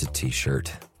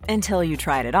t-shirt. Until you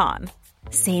tried it on.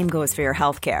 Same goes for your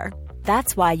healthcare.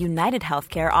 That's why United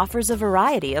Healthcare offers a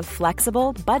variety of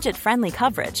flexible, budget-friendly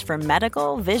coverage for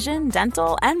medical, vision,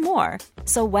 dental, and more.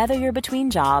 So whether you're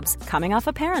between jobs, coming off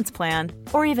a parent's plan,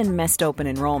 or even missed open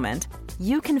enrollment,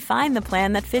 you can find the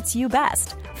plan that fits you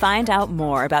best. Find out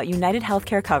more about United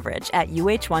Healthcare coverage at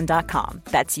uh1.com.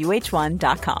 That's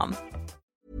uh1.com.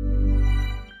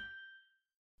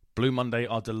 Blue Monday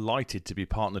are delighted to be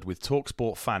partnered with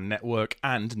TalkSport Fan Network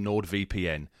and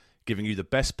NordVPN, giving you the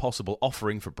best possible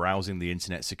offering for browsing the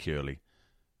internet securely.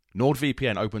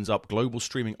 NordVPN opens up global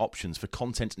streaming options for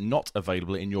content not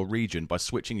available in your region by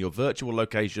switching your virtual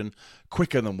location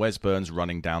quicker than Wes Burns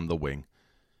running down the wing.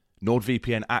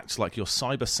 NordVPN acts like your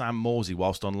cyber Sam Morsey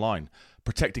whilst online,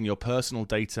 protecting your personal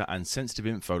data and sensitive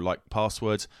info like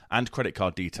passwords and credit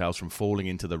card details from falling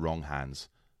into the wrong hands.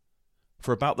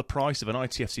 For about the price of an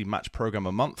ITFC match program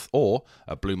a month or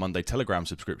a Blue Monday Telegram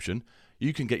subscription,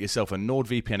 you can get yourself a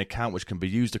NordVPN account which can be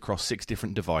used across 6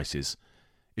 different devices.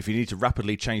 If you need to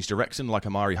rapidly change direction like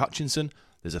Amari Hutchinson,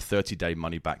 there's a 30-day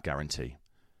money-back guarantee.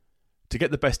 To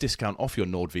get the best discount off your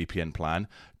NordVPN plan,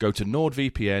 go to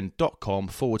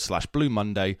nordvpn.com/Blue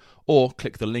Monday or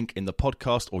click the link in the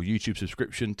podcast or YouTube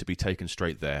subscription to be taken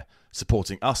straight there,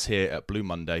 supporting us here at Blue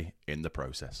Monday in the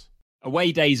process.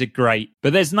 Away days are great,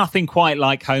 but there's nothing quite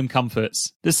like home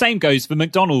comforts. The same goes for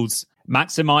McDonald's.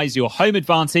 Maximise your home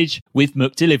advantage with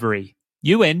McDelivery.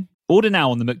 You in? Order now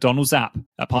on the McDonald's app.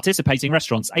 At participating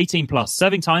restaurants, 18 plus,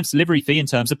 serving times, delivery fee and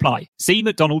terms apply. See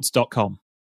mcdonalds.com.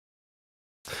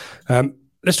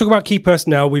 Let's talk about key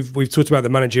personnel. We've talked about the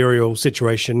managerial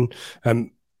situation.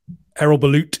 Errol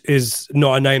Bulut is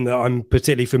not a name that I'm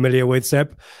particularly familiar with,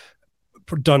 Seb.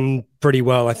 Done pretty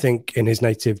well, I think, in his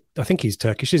native... I think he's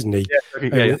Turkish, isn't he?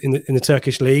 Yeah. In the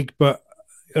Turkish league. But,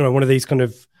 you know, one of these kind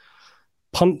of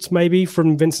punts maybe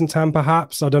from Vincent Tan,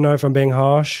 perhaps. I don't know if I'm being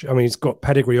harsh. I mean, he's got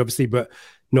pedigree, obviously, but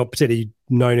not particularly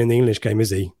known in the English game,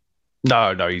 is he?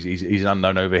 No, he's an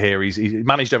unknown over here. He's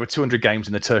managed over 200 games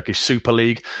in the Turkish Super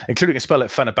League, including a spell at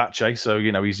Fenerbahce. So,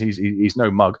 you know, he's no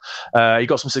mug. He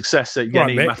got some success at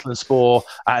Yeni Malatyaspor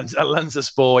and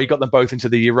Alanyaspor. He got them both into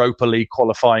the Europa League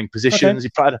qualifying positions. Okay. He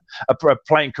played a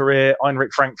playing career,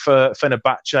 Eintracht Frankfurt,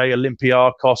 Fenerbahce,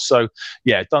 Olympiakos. So,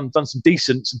 yeah, done some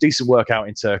decent work out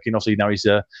in Turkey. And obviously now he's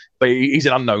but he's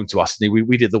an unknown to us.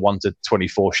 We did the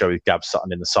 1-24 show with Gab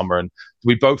Sutton in the summer, and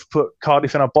we both put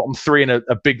Cardiff in our bottom three. And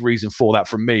a big reason for that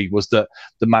from me was that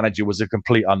the manager was a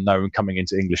complete unknown coming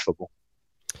into English football.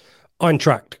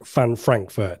 Eintracht van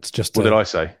Frankfurt. What did I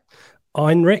say?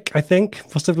 Heinrich, I think,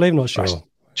 possibly. I'm not sure. That's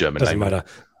German Doesn't name. matter.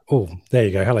 Oh, there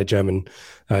you go. Hello, German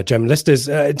listeners.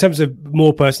 In terms of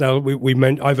more personnel,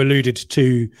 I've alluded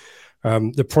to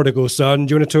the prodigal son.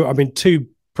 Do you want to talk? I mean, two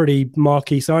pretty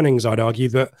marquee signings, I'd argue,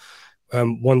 that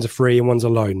one's a free and one's a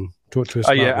loan. Talk to us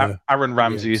about Aaron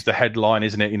Ramsey is the headline,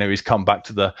 isn't it? He's come back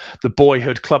to the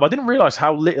boyhood club. I didn't realise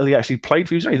how little he actually played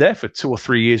for. He was only there for 2 or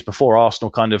 3 years before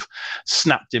Arsenal kind of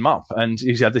snapped him up. And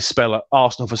he's had this spell at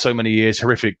Arsenal for so many years,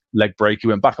 horrific leg break. He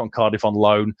went back on Cardiff on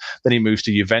loan. Then he moves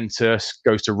to Juventus,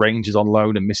 goes to Rangers on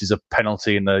loan and misses a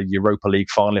penalty in the Europa League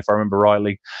final, if I remember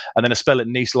rightly. And then a spell at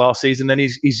Nice last season. Then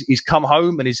he's come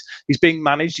home and he's being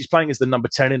managed. He's playing as the number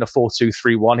 10 in a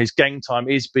 4-2-3-1. His game time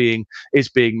is being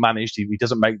managed. He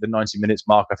doesn't make the 90 minutes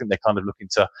mark. I think they're kind of looking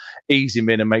to ease him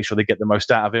in and make sure they get the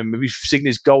most out of him. We've seen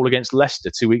his goal against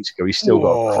Leicester 2 weeks ago. He's still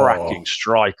got a cracking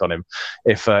strike on him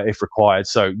if required.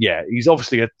 So yeah, he's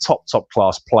obviously a top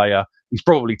class player. He's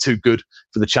probably too good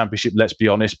for the Championship, let's be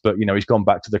honest. But, he's gone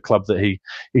back to the club that he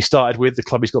started with, the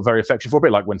club he's got very affection for, a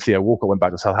bit like when Theo Walcott went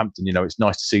back to Southampton. It's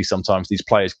nice to see sometimes these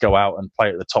players go out and play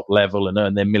at the top level and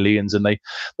earn their millions, and they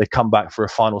come back for a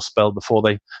final spell before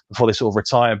they sort of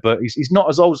retire. But he's not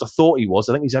as old as I thought he was.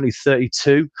 I think he's only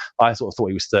 32. I thought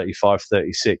he was 35,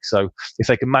 36. So if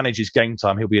they can manage his game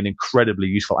time, he'll be an incredibly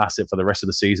useful asset for the rest of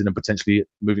the season and potentially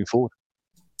moving forward.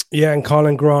 Yeah, and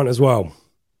Carlin Grant as well.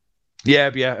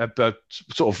 Yeah, a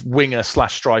sort of winger /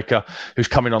 striker who's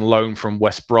coming on loan from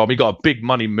West Brom. He got a big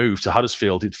money move to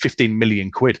Huddersfield. Did 15 million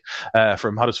quid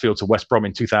from Huddersfield to West Brom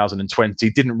in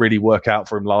 2020. Didn't really work out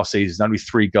for him last season. Only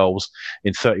 3 goals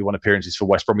in 31 appearances for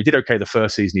West Brom. He did okay the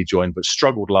first season he joined, but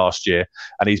struggled last year.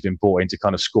 And he's been brought in to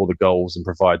kind of score the goals and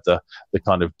provide the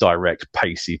kind of direct,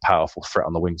 pacey, powerful threat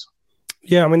on the wings.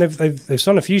 Yeah, I mean they've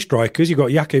signed a few strikers. You've got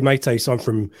Yaku Mate signed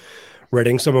from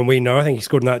Reading, someone we know. I think he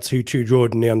scored in that 2-2 draw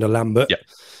under Lambert.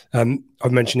 Yeah.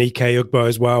 I've mentioned Ike Ugbo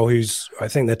as well, who's I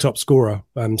think their top scorer.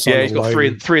 He's got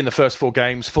three in the first 4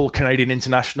 games. Full Canadian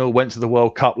international. Went to the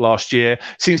World Cup last year.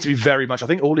 Seems to be very much. I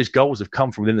think all his goals have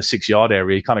come from within the 6-yard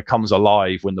area. He kind of comes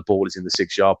alive when the ball is in the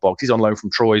 6-yard box. He's on loan from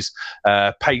Troyes.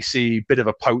 Pacey, bit of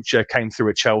a poacher, came through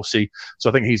at Chelsea. So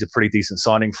I think he's a pretty decent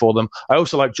signing for them. I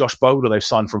also like Josh Bowler. They've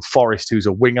signed from Forest, who's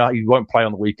a winger. He won't play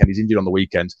on the weekend. He's injured on the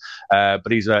weekend,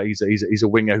 but he's a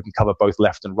winger who can cover both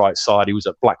left and right side. He was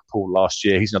at Blackpool last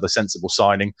year. He's another sensible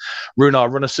signing.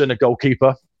 Runar Runarsson, a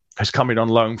goalkeeper, has come in on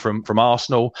loan from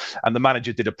Arsenal, and the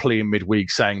manager did a plea in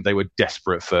midweek saying they were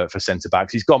desperate for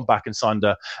centre-backs. He's gone back and signed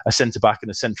a centre-back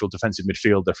and a central defensive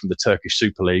midfielder from the Turkish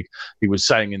Super League. He was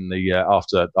saying in the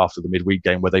after the midweek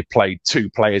game where they played 2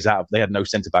 players out. They had no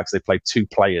centre-backs. They played 2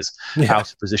 players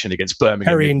out of position against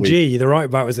Birmingham. Harry and G, the right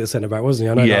back was a centre-back, wasn't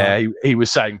he? I know that. He was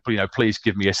saying, please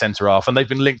give me a centre-half. And they've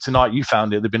been linked tonight. You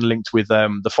found it. They've been linked with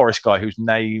the Forest guy whose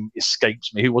name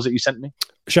escapes me. Who was it you sent me?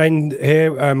 Shane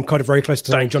here, kind of very close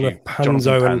to saying Jonathan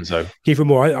Panzo and Kiefer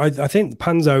Moore. I think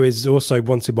Panzo is also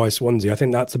wanted by Swansea. I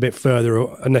think that's a bit further,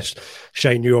 unless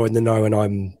Shane, you're in the know and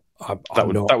I'm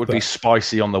not. That would be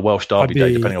spicy on the Welsh derby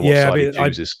day, depending on what side he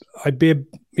chooses.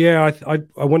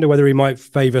 I wonder whether he might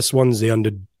favour Swansea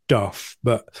under Duff,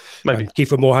 but maybe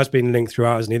Kiefer Moore has been linked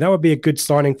throughout, hasn't he? That would be a good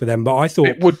signing for them. But I thought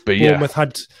it would be. Bournemouth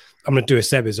had. I'm going to do a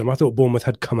Sebism. I thought Bournemouth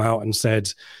had come out and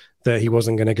said that he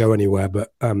wasn't going to go anywhere,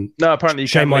 but no, apparently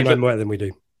Shane might know more than we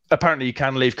do. Apparently he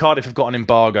can leave. Cardiff have got an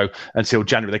embargo until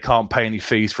January. They can't pay any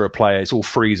fees for a player. It's all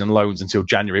frees and loans until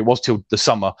January. It was till the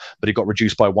summer, but it got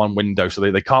reduced by 1 window, so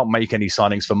they can't make any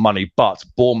signings for money, but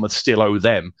Bournemouth still owe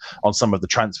them on some of the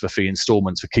transfer fee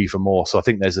instalments for Kiefer Moore. So I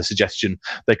think there's a suggestion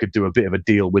they could do a bit of a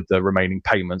deal with the remaining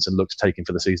payments and look to take him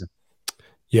for the season.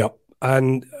 Yep.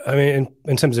 And I mean,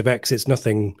 in terms of exits,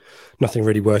 nothing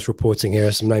really worth reporting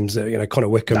here. Some names that, Connor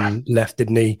Wickham left,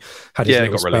 didn't he? Had his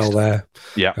little spell released there.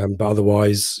 Yeah. But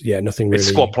otherwise, nothing really. His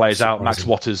squad players out. Max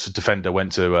Watters, defender,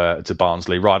 went to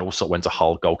Barnsley. Ryan also went to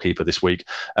Hull, goalkeeper this week.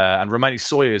 And Romani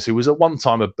Sawyers, who was at one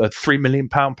time a £3 million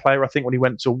player, I think, when he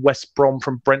went to West Brom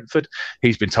from Brentford.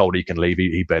 He's been told he can leave.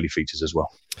 He barely features as well.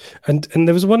 And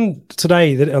there was one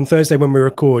today that on Thursday when we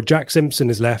record, Jack Simpson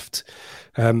has left.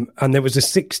 And there was a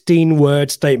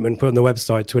 16-word statement put on the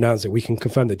website to announce that we can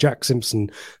confirm that Jack Simpson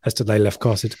has today left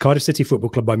Cardiff City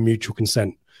Football Club by mutual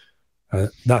consent.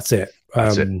 That's it.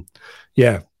 That's it.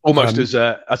 Yeah, Almost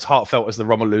as heartfelt as the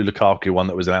Romelu Lukaku one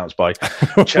that was announced by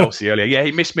Chelsea earlier. Yeah,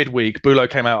 he missed midweek. Bulo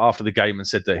came out after the game and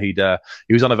said that he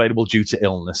was unavailable due to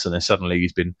illness, and then suddenly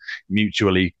he's been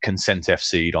mutually consent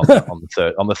FC'd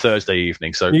on the Thursday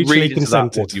evening. So mutually read into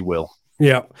that what you will.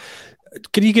 Yeah.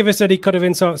 Can you give us any kind of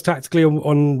insights tactically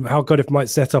on how Cardiff might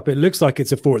set up? It looks like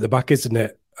it's a 4 at the back, isn't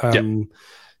it?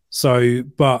 So,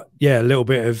 but yeah, a little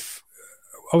bit of.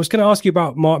 I was going to ask you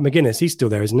about Mark McGuinness. He's still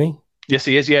there, isn't he? Yes,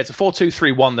 he is. Yeah, it's a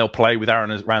 4-2-3-1 they'll play with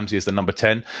Aaron Ramsey as the number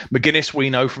 10. McGuinness, we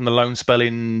know from the loan spell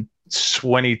in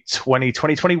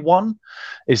 2021,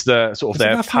 is the sort of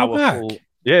their powerful.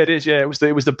 Yeah, it is. Yeah, it was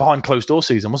the behind closed door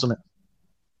season, wasn't it?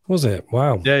 Was it?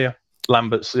 Wow. Yeah.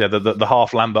 Lambert's, the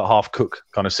half Lambert, half Cook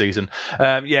kind of season.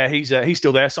 He's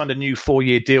still there. Signed a new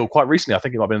 4-year deal quite recently. I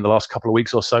think it might have been in the last couple of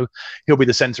weeks or so. He'll be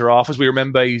the centre half. As we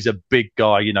remember, he's a big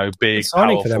guy. Big,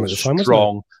 powerful, for them at the time,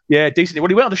 strong. Yeah, decent. Well,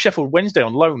 he went on to Sheffield Wednesday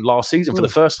on loan last season for the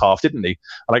first half, didn't he?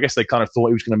 And I guess they kind of thought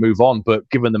he was going to move on, but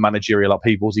given the managerial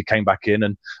upheavals, he came back in,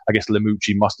 and I guess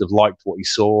Lemucci must have liked what he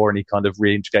saw, and he kind of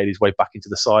reintegrated his way back into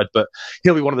the side. But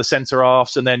he'll be one of the centre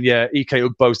halves, and then Ike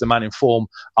Ugbo's the man in form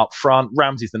up front.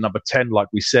 Ramsey's the number 10, like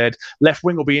we said. Left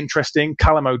wing will be interesting.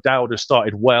 Callum O'Dowd has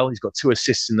started well. He's got 2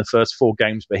 assists in the first 4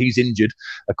 games, but he's injured,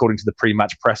 according to the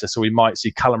pre-match presser. So we might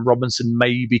see Callum Robinson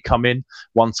maybe come in,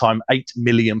 one-time £8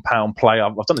 million player.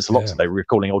 I've done this a lot today,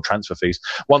 recalling old transfer fees.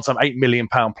 One-time £8 million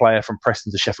player from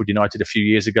Preston to Sheffield United a few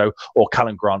years ago, or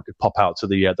Callum Grant could pop out to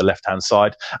the left-hand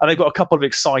side. And they've got a couple of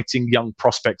exciting young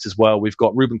prospects as well. We've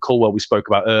got Ruben Colwell, we spoke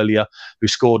about earlier, who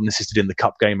scored and assisted in the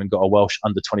Cup game and got a Welsh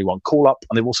under-21 call-up.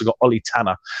 And they've also got Ollie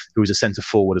Tanner, who is a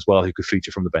centre-forward as well, who could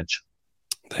feature from the bench.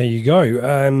 There you go.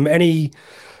 Any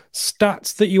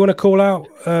stats that you want to call out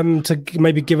to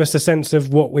maybe give us a sense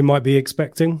of what we might be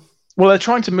expecting? Well, they're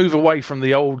trying to move away from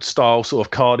the old style sort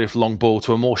of Cardiff long ball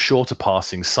to a more shorter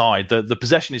passing side. The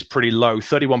possession is pretty low.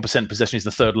 31% possession is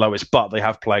the third lowest, but they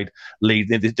have played Leeds.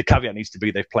 The caveat needs to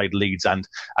be they've played Leeds and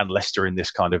Leicester in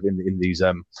this kind of in these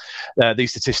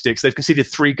statistics. They've conceded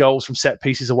 3 goals from set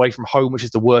pieces away from home, which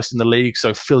is the worst in the league.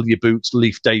 So fill your boots,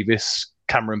 Leif Davis,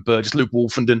 Cameron Burgess, Luke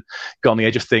Wolfenden got on the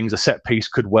edge of things. A set piece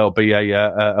could well be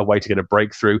a way to get a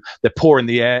breakthrough. They're poor in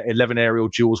the air, 11 aerial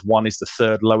duels, 1 is the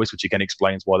third lowest, which again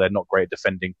explains why they're not great at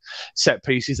defending set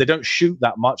pieces. They don't shoot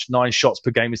that much, 9 shots per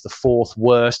game is the 4th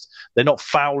worst. They're not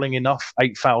fouling enough,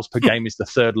 8 fouls per game is the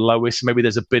 3rd lowest. Maybe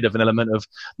there's a bit of an element of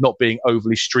not being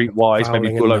overly streetwise. Maybe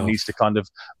Bullo needs to kind of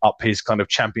up his kind of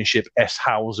championship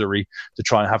S-housery to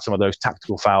try and have some of those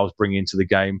tactical fouls bring into the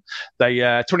game.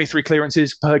 They 23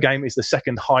 clearances per game is the second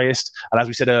highest, and as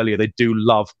we said earlier, they do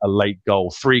love a late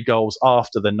goal. 3 goals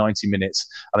after the 90 minutes,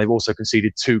 and they've also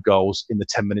conceded 2 goals in the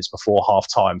 10 minutes before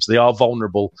half time. So they are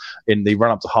vulnerable in the run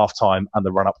up to half time and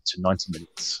the run up to 90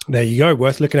 minutes. There you go,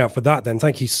 worth looking out for that then.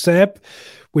 Thank you, Seb.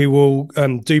 We will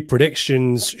do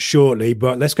predictions shortly,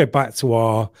 but let's go back to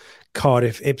our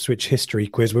Cardiff Ipswich history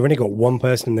quiz. We've only got one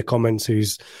person in the comments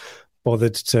who's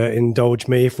bothered to indulge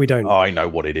me. If we don't, I know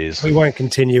what it is. We won't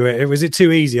continue it. Was it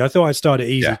too easy? I thought I'd start it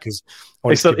easy because.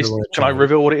 Can I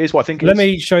reveal what it is? What I think. Let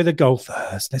me show the goal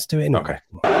first. Let's do it. Okay.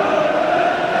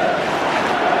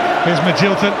 Here's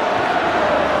Magilton.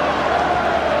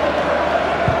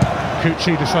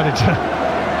 Cucci decided to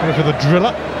go for the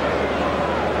driller.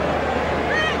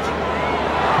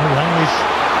 Langley's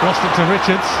lost it to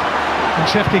Richards, and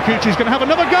Shefki Cucci's going to have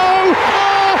another go.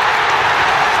 Oh!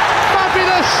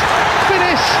 Fabulous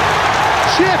finish!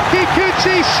 Shefki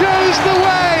Cucci shows the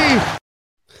way.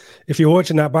 If you're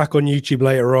watching that back on YouTube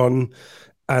later on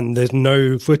and there's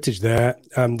no footage there,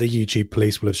 the YouTube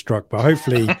police will have struck. But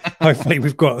hopefully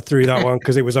we've got through that one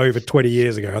because it was over 20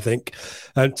 years ago, I think.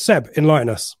 Seb, enlighten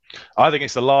us. I think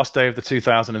it's the last day of the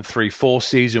 2003-4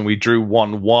 season. We drew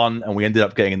 1-1 and we ended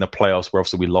up getting in the playoffs where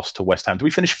obviously we lost to West Ham. Did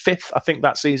we finish 5th, I think,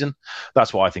 that season?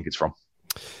 That's what I think it's from.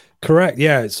 Correct,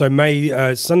 yeah. So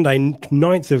Sunday,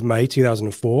 9th of May,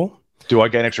 2004. Do I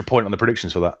get an extra point on the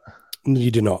predictions for that?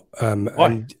 You do not.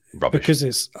 Why? Rubbish. Because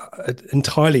it's an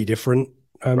entirely different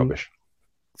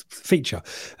feature.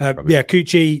 Yeah,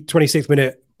 Cucci, 26th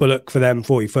minute, Bullock for them,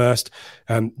 41st.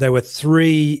 There were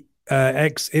 3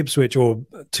 ex-Ipswich or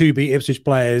to-be Ipswich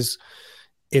players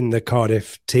in the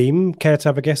Cardiff team. Care to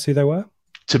have a guess who they were?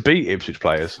 To be Ipswich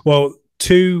players? Well,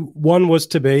 1 was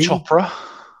to be. Chopra?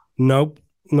 Nope,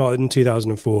 not in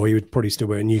 2004. He would probably still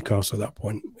be at Newcastle at that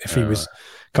point if he was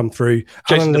come through.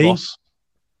 Jason DeVos?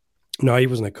 No, he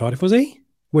wasn't at Cardiff, was he?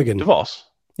 Wigan. DeVos?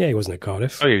 Yeah, he wasn't at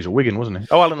Cardiff. Oh, he was at Wigan, wasn't he?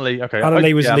 Oh, Alan Lee. Okay. Alan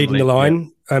Lee was leading the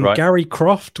line. Yeah. Right. Gary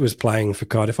Croft was playing for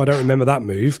Cardiff. I don't remember that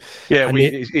move. Yeah,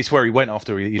 it's where he went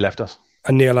after he left us.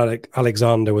 And Neil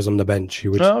Alexander was on the bench,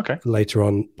 who would later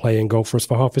on play in goal for us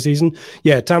for half a season.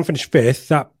 Yeah, Town finished 5th.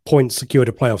 That point secured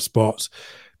a playoff spot.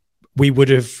 We would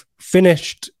have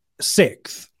finished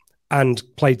 6th and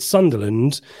played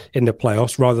Sunderland in the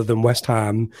playoffs rather than West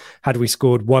Ham had we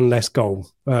scored one less goal.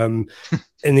 In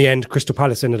the end, Crystal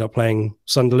Palace ended up playing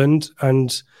Sunderland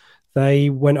and they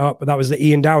went up. That was the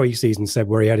Ian Dowie season, Seb,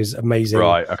 where he had his amazing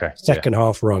second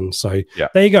half run. So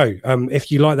there you go.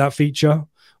 If you like that feature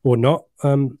or not,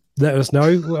 let us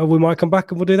know. We might come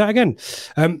back and we'll do that again.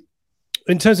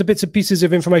 In terms of bits and pieces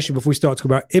of information before we start talking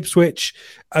about Ipswich,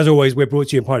 as always, we're brought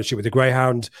to you in partnership with the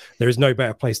Greyhound. There is no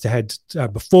better place to head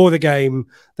before the game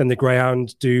than the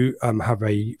Greyhound. Do have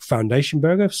a foundation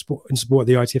burger in support of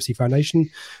the ITFC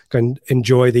Foundation. Go and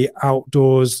enjoy the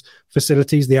outdoors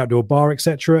facilities, the outdoor bar,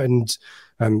 etc. And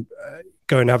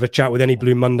go and have a chat with any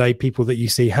Blue Monday people that you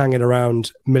see hanging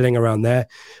around, milling around there.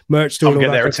 Merch store. I'll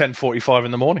get there at 10:45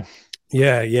 in the morning.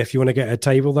 Yeah. If you want to get a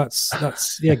table, that's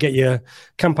get your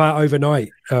camp out overnight.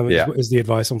 Is the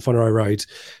advice on Funero Road.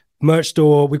 Merch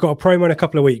store. We've got a promo in a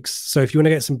couple of weeks, so if you want to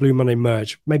get some Blue Monday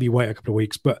merch, maybe wait a couple of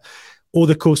weeks. But all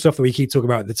the cool stuff that we keep talking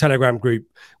about, the Telegram group,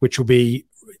 which will be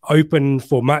open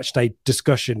for match day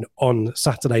discussion on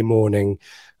Saturday morning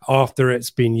after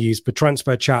it's been used for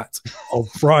transfer chat on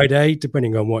Friday,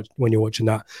 depending on when you're watching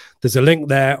that. There's a link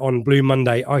there on Blue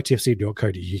Monday,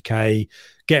 itfc.co.uk.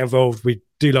 Get involved. We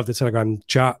do love the Telegram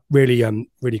chat. Really,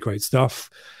 really great stuff.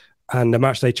 And the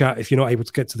match day chat, if you're not able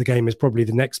to get to the game, is probably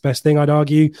the next best thing, I'd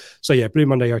argue. So yeah, Blue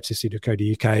Monday,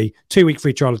 itfc.co.uk. 2-week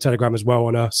free trial of Telegram as well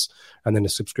on us, and then a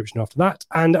subscription after that.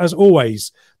 And as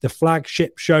always, the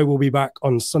flagship show will be back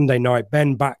on Sunday night.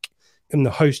 Ben back in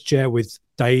the host chair with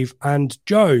Dave and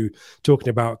Joe talking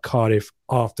about Cardiff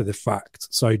after the fact.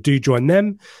 So do join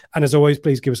them. And as always,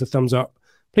 please give us a thumbs up.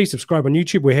 Please subscribe on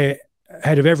YouTube. We're here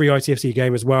ahead of every ITFC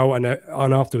game as well, and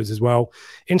on afterwards as well.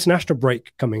 International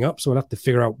break coming up, so we'll have to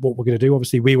figure out what we're going to do.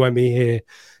 Obviously, we won't be here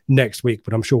next week,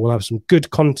 but I'm sure we'll have some good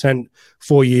content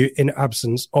for you in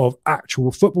absence of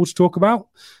actual football to talk about.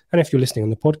 And if you're listening on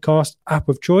the podcast app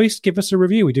of choice, give us a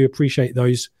review. We do appreciate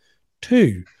those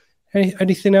too.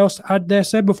 Anything else to add there,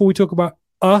 Seb, before we talk about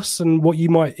us and what you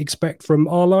might expect from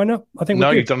our lineup? I think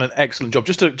you've done an excellent job.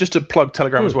 Just to plug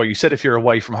Telegram as well. You said if you're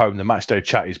away from home, the match day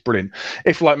chat is brilliant.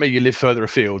 If, like me, you live further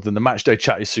afield, then the match day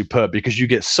chat is superb because you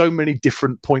get so many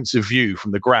different points of view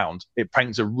from the ground. It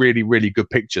paints a really, really good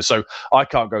picture. So I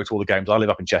can't go to all the games. I live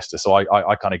up in Chester, so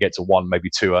I kind of get to one, maybe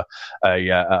two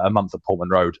a month at Portman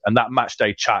Road, and that match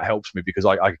day chat helps me because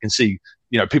I can see.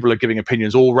 People are giving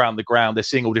opinions all around the ground. They're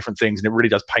seeing all different things, and it really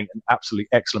does paint an absolutely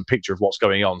excellent picture of what's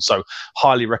going on. So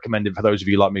highly recommend it for those of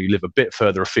you like me who live a bit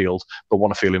further afield but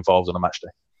want to feel involved on a match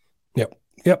day.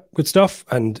 Yep. Good stuff.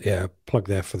 And yeah, plug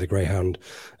there for the Greyhound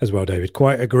as well, David.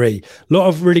 Quite agree. A lot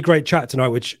of really great chat tonight,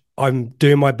 which I'm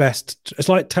doing my best. It's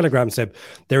like Telegram said,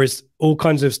 there is all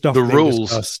kinds of stuff. The rules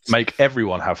discussed. Make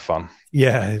everyone have fun.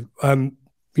 Yeah.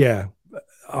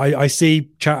 I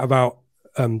see chat about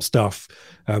stuff.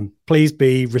 Please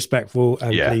be respectful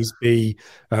and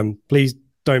please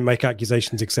don't make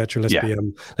accusations, etc.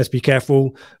 Let's be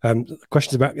careful.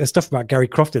 Questions about stuff about Gary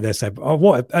Crofted there said,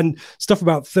 and stuff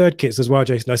about third kits as well,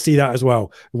 Jason. I see that as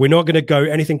well. We're not going to go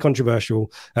anything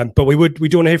controversial, but we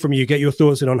do want to hear from you. Get your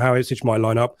thoughts in on how Ipswich might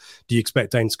line up. Do you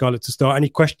expect Dane Scarlett to start? Any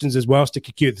questions as well? Stick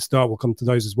a cue at the start. We'll come to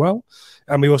those as well,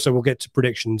 and we also will get to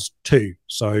predictions too.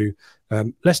 So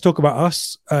let's talk about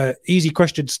us. Easy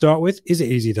question to start with. Is it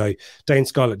easy though? Dane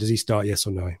Scarlett, does he start? Yes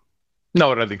or no? No,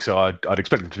 I don't think so. I'd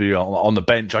expect him to be on the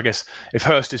bench. I guess if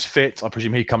Hurst is fit, I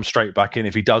presume he comes straight back in.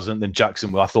 If he doesn't, then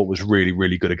Jackson, I thought, was really,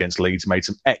 really good against Leeds, made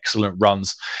some excellent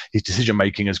runs. His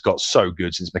decision-making has got so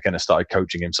good since McKenna started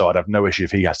coaching him, so I'd have no issue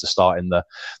if he has to start in the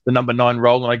number 9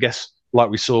 role. And I guess, like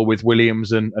we saw with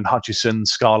Williams and Hutchison,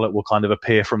 Scarlett will kind of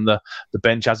appear from the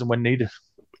bench as and when needed.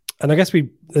 And I guess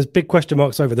there's big question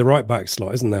marks over the right-back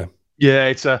slot, isn't there?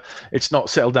 Yeah, it's not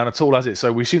settled down at all, has it?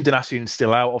 So we assume Danassian's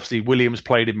still out. Obviously, Williams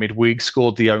played in midweek,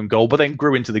 scored the own goal, but then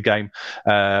grew into the game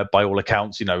by all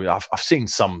accounts. I've seen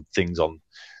some things on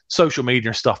social media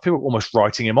and stuff, people are almost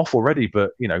writing him off already.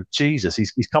 But, Jesus,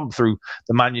 he's come through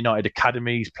the Man United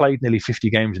Academy. He's played nearly 50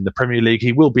 games in the Premier League.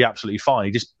 He will be absolutely fine.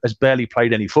 He just has barely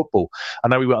played any football. I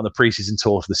know he went on the pre-season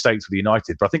tour to the States with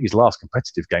United, but I think his last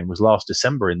competitive game was last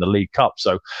December in the League Cup.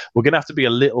 So we're going to have to be a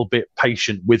little bit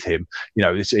patient with him.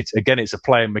 It's a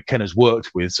player McKenna's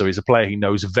worked with, so he's a player he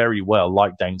knows very well,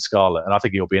 like Dane Scarlett, and I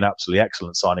think he'll be an absolutely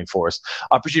excellent signing for us.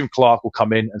 I presume Clark will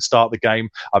come in and start the game.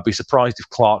 I'd be surprised if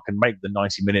Clark can make the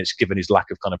 90 minutes given his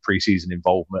lack of kind of pre-season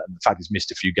involvement and the fact he's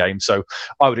missed a few games. So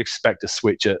I would expect a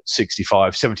switch at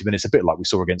 65, 70 minutes, a bit like we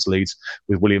saw against Leeds,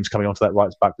 with Williams coming onto that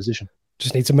right back position.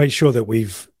 Just need to make sure that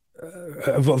we've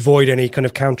avoid any kind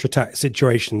of counterattack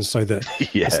situations, so that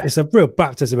it's a real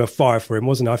baptism of fire for him,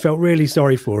 wasn't it? I felt really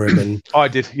sorry for him, and I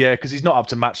did, because he's not up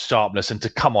to match sharpness, and to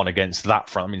come on against that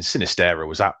front. I mean, Sinistera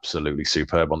was absolutely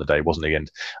superb on the day, wasn't he?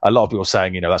 And a lot of people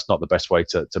saying, that's not the best way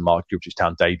to mark Ipswich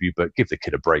Town debut, but give the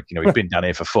kid a break. He's been down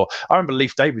here for 4. I remember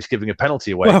Leif Davis giving a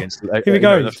penalty away against. Here we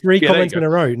go. 3 comments in a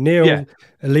row. Neil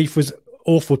Leif was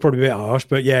awful, probably a bit harsh,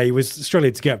 but he was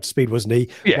struggling to get up to speed, wasn't he?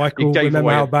 Michael, remember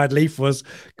how bad Leif was?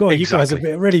 God, you guys have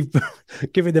been really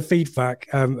giving the feedback.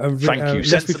 Thank you.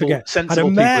 Sensible people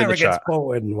in the chat.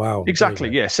 Bolton. Wow.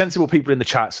 Exactly. Sensible people in the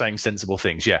chat saying sensible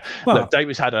things. Well, look,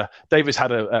 Davis had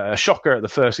a shocker at the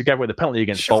first. He gave away the penalty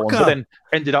against Bolton, but then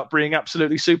ended up being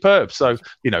absolutely superb. So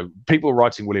people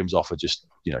writing Williams off are just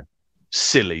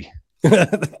silly.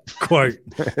 Quote.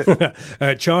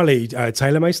 Charlie,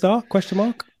 Taylor may start? ?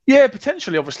 Yeah,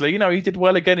 potentially. Obviously, he did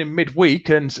well again in midweek,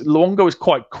 and Luongo was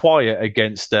quite quiet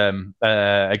against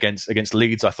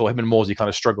Leeds. I thought him and Morsey kind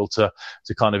of struggled to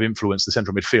kind of influence the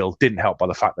central midfield. Didn't help by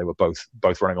the fact they were both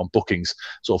running on bookings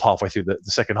sort of halfway through the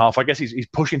second half. I guess he's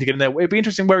pushing to get in there. It'd be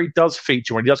interesting where he does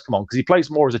feature when he does come on, because he plays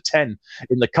more as a 10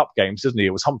 in the cup games, doesn't he?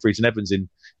 It was Humphreys and Evans in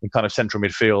kind of central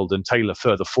midfield, and Taylor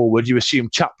further forward. You assume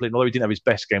Chaplin, although he didn't have his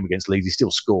best game against Leeds, he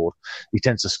still scored. He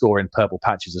tends to score in purple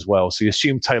patches as well. So you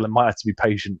assume Taylor might have to be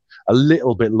patient a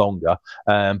little bit longer,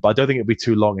 but I don't think it'll be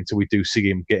too long until we do see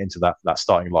him get into that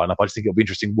starting lineup. I just think it'll be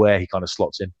interesting where he kind of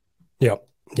slots in.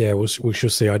 Yeah, we shall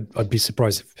see. I'd be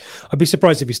surprised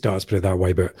if he starts, put it that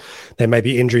way. But there may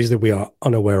be injuries that we are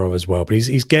unaware of as well. But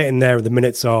he's getting there. The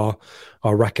minutes are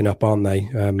racking up, aren't they?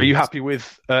 Are you happy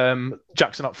with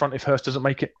Jackson up front if Hurst doesn't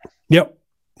make it? Yep.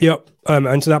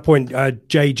 And to that point,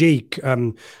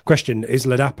 JG question: is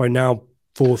Ladapo now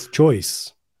 4th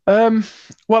choice?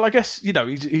 Well, I guess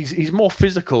he's more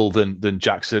physical than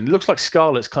Jackson. It looks like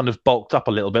Scarlett's kind of bulked up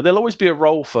a little bit. There'll always be a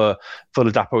role for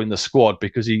Ladapo in the squad,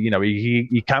 because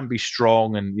he can be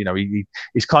strong, and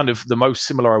he's kind of the most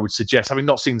similar, I would suggest. Having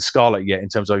not seen Scarlett yet in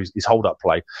terms of his hold up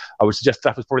play, I would suggest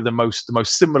Ladapo's probably the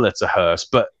most similar to Hurst,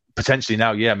 but potentially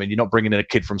now, I mean, you're not bringing in a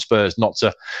kid from Spurs not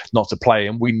to play,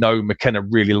 and we know McKenna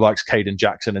really likes Caden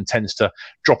Jackson and tends to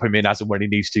drop him in as and when he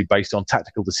needs to based on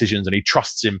tactical decisions, and he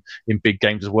trusts him in big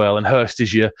games as well. And Hurst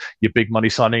is your big money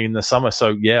signing in the summer,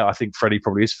 so I think Freddie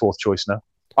probably is 4th choice now.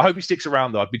 I hope he sticks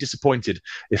around though. I'd be disappointed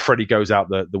if Freddie goes out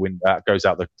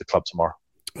the club tomorrow.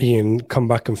 Ian, come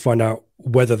back and find out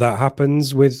whether that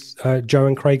happens with Joe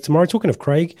and Craig tomorrow. Talking of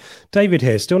Craig, David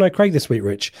here. Still no Craig this week,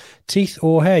 Rich. Teeth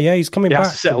or hair? Yeah, he's coming back. He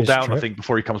has to settle down, trip. I think,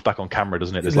 before he comes back on camera,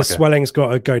 doesn't it? The swelling's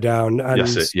got to go down. And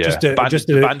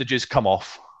the bandages come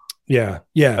off. Yeah.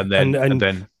 And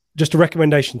then just a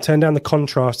recommendation, turn down the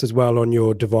contrast as well on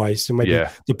your device, and maybe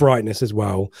the brightness as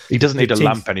well. He doesn't need a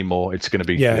lamp anymore. It's going to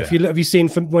be... Have you seen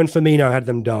when Firmino had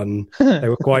them done, they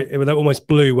were almost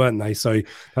blue, weren't they? So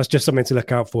that's just something to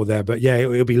look out for there. But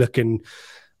it'll be looking...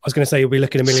 I was going to say he'll be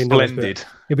looking $1 million. Splendid.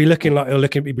 He'll be looking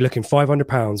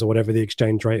 £500 or whatever the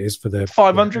exchange rate is for the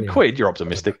 500 quid. You're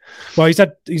optimistic. Well, he's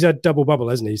had double bubble,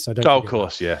 hasn't he? So of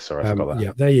course, Sorry, I forgot that.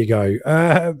 Yeah, there you go.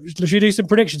 Should we do some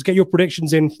predictions? Get your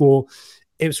predictions in for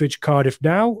Ipswich, Cardiff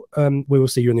now. We will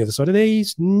see you on the other side of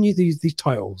these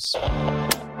titles.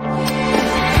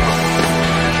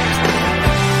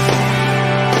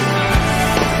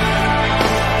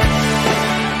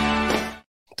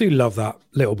 Do love that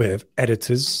little bit of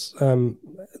Editors.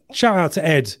 Shout out to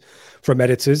Ed from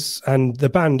Editors and the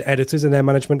band Editors and their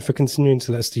management for continuing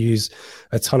to let us to use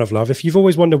A Ton of Love. If you've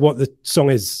always wondered what the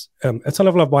song is, A Ton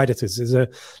of Love by Editors, there's a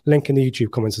link in the YouTube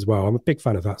comments as well. I'm a big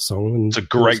fan of that song. And it's a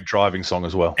great driving song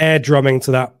as well. Air drumming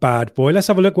to that bad boy. Let's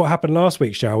have a look what happened last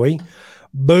week, shall we?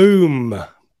 Boom.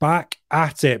 Back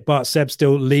at it, but Seb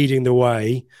still leading the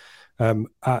way on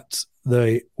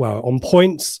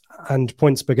points and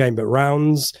points per game, but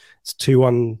rounds, it's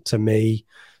 2-1 to me.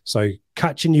 So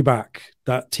catching you back,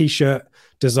 that T-shirt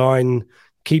design,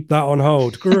 keep that on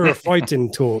hold.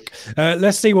 Fighting talk.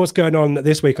 Let's see what's going on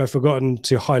this week. I've forgotten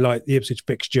to highlight the Ipswich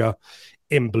fixture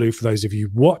in blue for those of you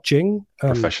watching.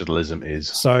 Professionalism is.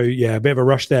 So, a bit of a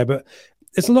rush there, but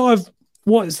it's a lot of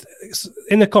what's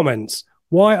in the comments.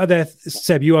 Why are there,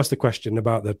 Seb, you asked the question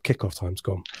about the kickoff times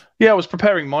gone. Yeah, I was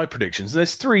preparing my predictions.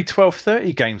 There's 3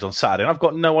 12:30 games on Saturday, and I've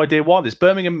got no idea why. There's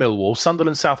Birmingham, Millwall,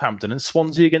 Sunderland, Southampton, and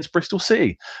Swansea against Bristol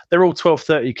City. They're all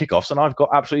 12:30 kickoffs, and I've got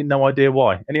absolutely no idea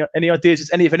why. Any ideas?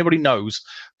 If anybody knows,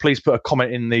 please put a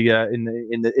comment in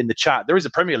the chat. There is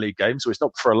a Premier League game, so it's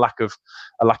not for a lack of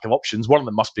options. One of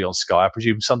them must be on Sky. I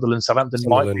presume Sunderland, Southampton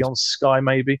might be on Sky,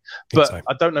 maybe, but so.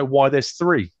 I don't know why there's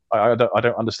 3. I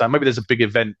don't understand. Maybe there's a big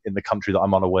event in the country that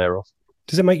I'm unaware of.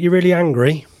 Does it make you really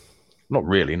angry? Not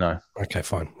really, no. Okay,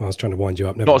 fine. Well, I was trying to wind you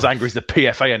up. Not as angry as the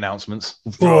PFA announcements.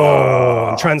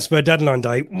 Oh, transfer deadline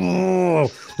day.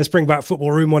 Oh, let's bring back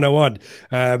Football Room 101.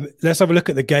 Let's have a look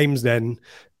at the games then.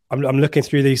 I'm looking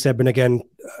through these, Seb, and again,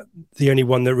 the only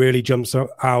one that really jumps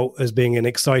out as being an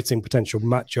exciting potential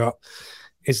matchup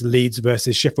is Leeds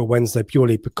versus Sheffield Wednesday,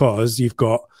 purely because you've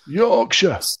got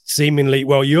Yorkshire,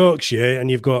 and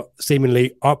you've got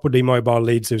seemingly upwardly mobile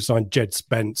Leeds who've signed Jed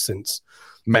Spence since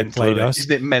mental. Played us.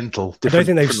 Isn't it mental? I don't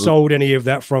think they've sold any of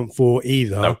that front four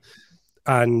either. No.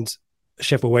 And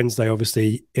Sheffield Wednesday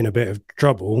obviously in a bit of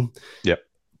trouble. Yep.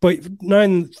 But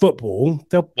knowing football,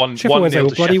 Sheffield Wednesday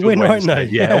will bloody win, won't they?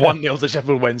 Yeah, 1-0 to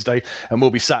Sheffield Wednesday. And we'll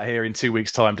be sat here in 2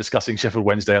 weeks' time discussing Sheffield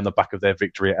Wednesday on the back of their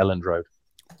victory at Elland Road.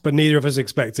 But neither of us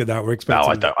expected that. We're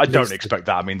expecting. No, I don't expect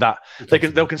that. I mean,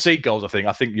 they'll concede goals. I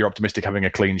think you're optimistic having a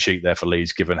clean sheet there for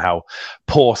Leeds, given how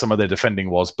poor some of their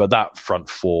defending was. But that front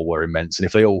four were immense, and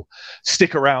if they all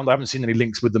stick around, I haven't seen any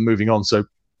links with them moving on. So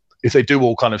if they do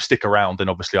all kind of stick around, then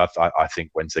obviously I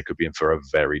think Wednesday could be in for a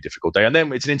very difficult day. And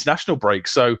then it's an international break,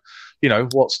 so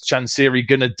what's Chansiri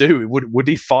gonna do? Would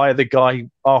he fire the guy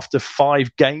after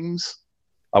 5 games?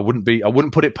 I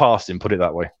wouldn't put it past him. Put it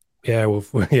that way. Yeah,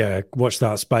 watch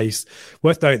that space.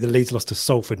 Worth noting, the Leeds lost to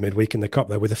Salford midweek in the Cup,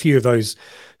 though, with a few of those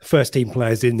first-team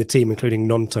players in the team, including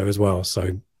Nonto as well.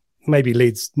 So maybe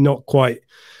Leeds not quite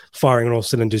firing on all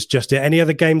cylinders just yet. Any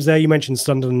other games there? You mentioned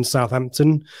Sunderland and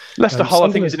Southampton. Leicester Hull, I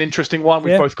think, is an interesting one.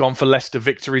 We've both gone for Leicester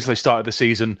victories. They started the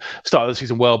season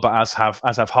well, but as have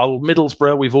Hull.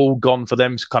 Middlesbrough, we've all gone for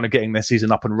them kind of getting their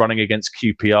season up and running against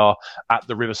QPR at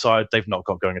the Riverside. They've not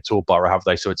got going at all, Borough, have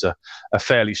they? So it's a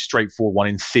fairly straightforward one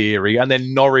in theory. And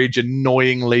then Norwich,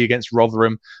 annoyingly, against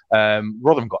Rotherham.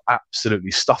 Rotherham got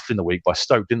absolutely stuffed in the week by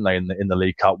Stoke, didn't they, in the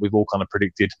League Cup? We've all kind of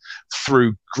predicted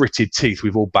through gritted teeth.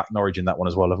 We've all backed Norwich in that one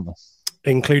as well, haven't we?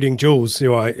 Including Jules,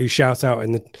 who shout out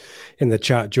in the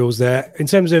chat, Jules there. In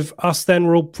terms of us then,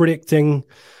 we're all predicting,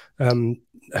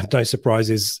 no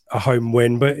surprises, a home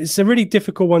win, but it's a really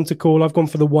difficult one to call. I've gone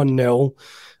for the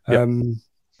 1-0.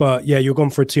 But yeah, you've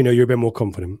gone for a 2-0. You're a bit more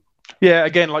confident. Yeah,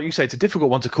 again, like you say, it's a difficult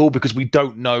one to call because we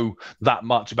don't know that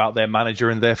much about their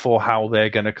manager and therefore how they're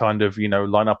going to kind of,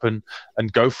 line up and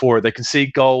go for it. They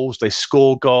concede goals, they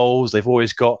score goals. They've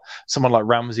always got someone like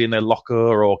Ramsey in their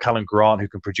locker or Callum Grant who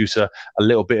can produce a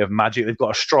little bit of magic. They've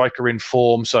got a striker in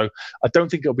form. So I don't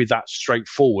think it'll be that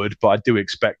straightforward, but I do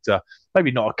expect maybe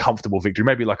not a comfortable victory,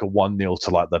 maybe like a 1-0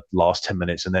 to like the last 10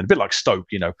 minutes. And then a bit like Stoke,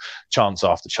 chance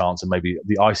after chance and maybe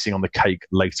the icing on the cake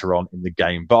later on in the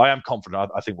game. But I am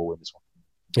confident. I think we'll win this one.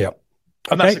 Yeah.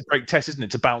 And that's a great test, isn't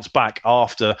it? To bounce back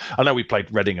after, I know we played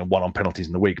Reading and won on penalties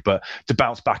in the week, but to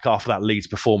bounce back after that Leeds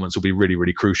performance will be really,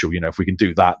 really crucial. If we can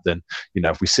do that, then,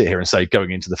 if we sit here and say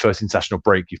going into the first international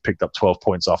break, you've picked up 12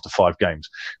 points after 5 games,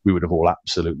 we would have all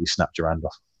absolutely snapped your hand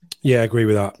off. Yeah, I agree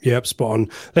with that. Yep, spot on.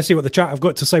 Let's see what the chat have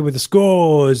got to say with the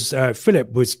scores.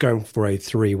 Philip was going for a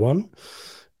 3-1.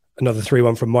 Another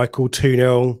 3-1 from Michael,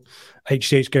 2-0.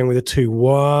 HCH going with a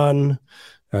 2-1.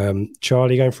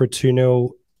 Charlie going for a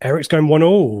 2-0. Eric's going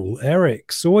 1-1.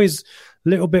 Eric's always a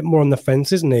little bit more on the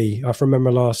fence, isn't he? I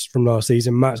remember from last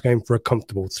season. Matt's going for a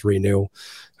comfortable 3-0.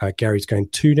 Gary's going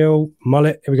 2-0.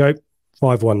 Mullet, here we go.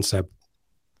 5-1, Seb.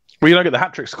 Well, you don't get the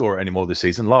hat-trick scorer anymore this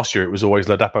season. Last year, it was always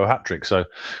Ladapo hat-trick. So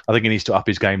I think he needs to up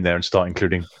his game there and start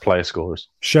including player scorers.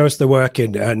 Show us the work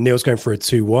in. Neil's going for a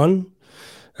 2-1.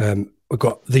 We've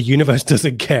got The Universe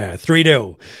Doesn't Care,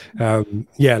 3-0.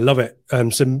 Yeah, love it.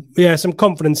 Some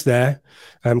confidence there.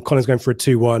 Colin's going for a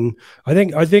 2-1.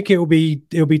 I think it'll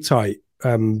be tight.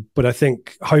 But I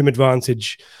think home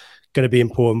advantage going to be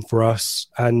important for us.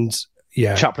 And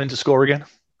yeah, Chaplin to score again.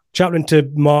 Chaplin to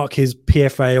mark his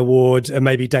PFA award, and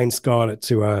maybe Dane Scarlett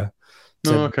with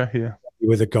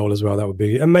a goal as well. That would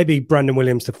be, and maybe Brandon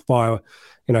Williams to fire.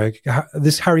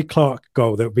 This Harry Clark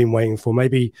goal that we've been waiting for.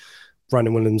 Maybe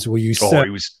Brandon Williams will use.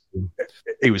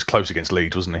 He was close against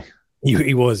Leeds, wasn't he?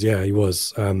 He was.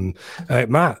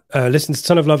 Matt, listen to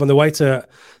Ton of Love on the way to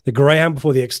the Greyhound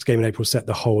before the Exeter game in April. Set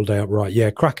the whole day up right. Yeah,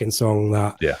 cracking song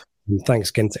that. Yeah. And thanks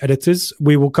again to editors.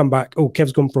 We will come back. Oh,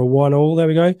 Kev's gone for a 1-1. There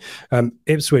we go.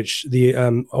 Ipswich, the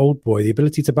old boy, the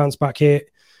ability to bounce back here.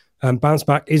 Bounce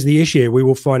back is the issue. We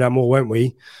will find out more, won't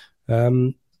we?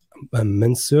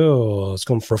 Mansour's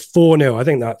gone for a 4-0. I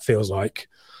think that feels like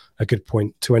a good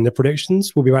point to end the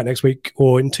predictions. We'll be back next week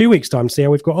or in 2 weeks' time, see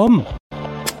how we've got on.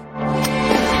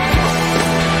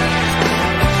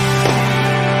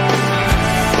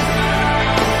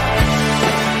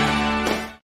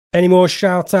 Any more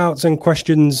shout outs and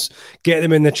questions, get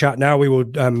them in the chat now. We will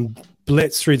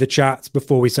blitz through the chat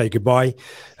before we say goodbye.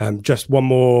 Just one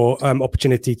more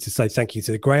opportunity to say thank you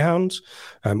to the Greyhounds,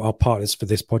 our partners for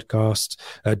this podcast.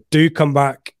 Do come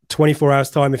back 24 hours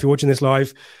time if you're watching this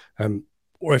live,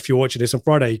 or if you're watching this on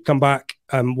Friday, come back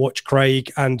and watch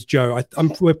Craig and Joe.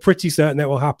 We're pretty certain that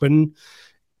will happen.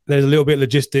 There's a little bit of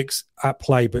logistics at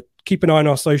play, but keep an eye on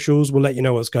our socials. We'll let you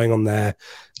know what's going on there.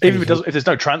 Even if there's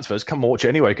no transfers, come watch it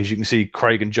anyway, because you can see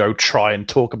Craig and Joe try and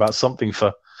talk about something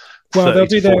for. Well, they'll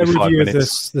do their review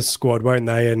minutes. of the squad, won't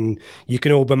they? And you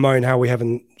can all bemoan how we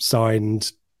haven't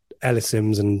signed Ellis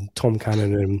Sims and Tom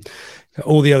Cannon and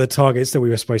all the other targets that we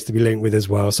were supposed to be linked with as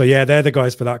well. So yeah, they're the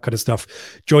guys for that kind of stuff.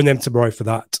 Join them tomorrow for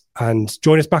that, and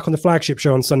join us back on the flagship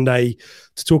show on Sunday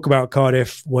to talk about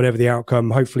Cardiff, whatever the outcome,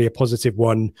 hopefully a positive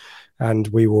one. And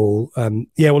we will,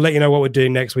 we'll let you know what we're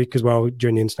doing next week as well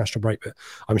during the international break, but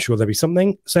I'm sure there'll be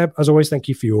something. Seb, as always, thank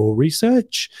you for your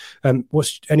research.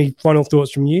 What's any final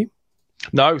thoughts from you?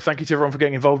 No, thank you to everyone for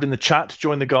getting involved in the chat.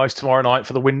 Join the guys tomorrow night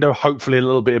for the window. Hopefully a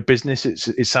little bit of business.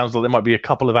 It sounds like there might be a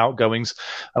couple of outgoings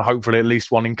and hopefully at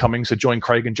least one incoming. So join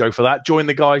Craig and Joe for that. Join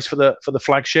the guys for the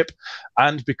flagship.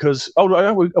 And because,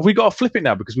 have we got to flip it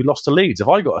now because we lost to Leeds? Have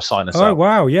I got to sign us out? Oh,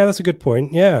 wow. Yeah, that's a good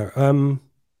point. Yeah.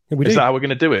 Is that how we're going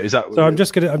to do it? So I'm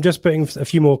just putting a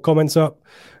few more comments up.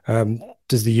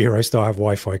 Does the Eurostar have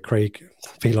Wi-Fi? Craig,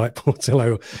 be like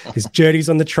Portillo. His journeys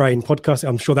on the train podcast.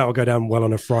 I'm sure that will go down well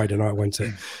on a Friday night, won't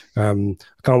it? I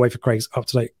can't wait for Craig's up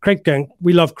to date. Craig,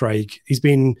 we love Craig. He's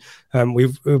been.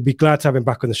 We'll be glad to have him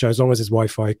back on the show as long as his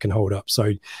Wi-Fi can hold up.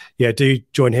 So yeah, do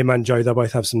join him and Joe. They'll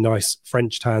both have some nice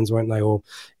French tans, won't they? Or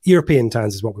European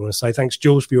tans is what we want to say. Thanks,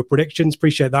 Jules, for your predictions.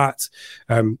 Appreciate that.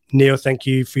 Neil, thank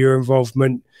you for your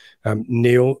involvement.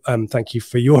 Neil, thank you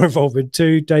for your involvement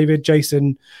too. David,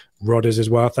 Jason, Rodders as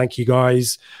well. Thank you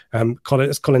guys.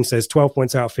 As Colin says, 12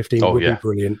 points out of 15 would be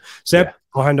brilliant. Seb,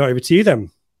 I'll hand it over to you then.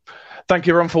 Thank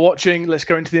you everyone for watching. Let's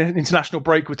go into the international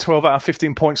break with 12 out of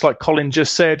 15 points like Colin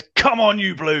just said. Come on,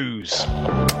 you Blues.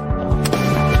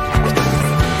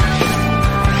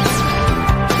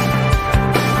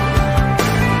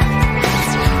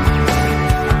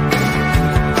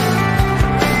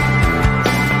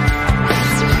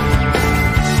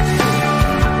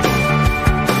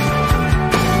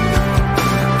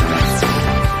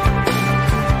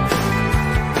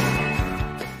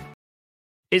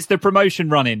 It's the promotion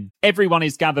run-in. Everyone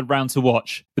is gathered round to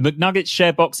watch. The McNuggets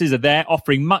share boxes are there,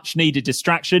 offering much-needed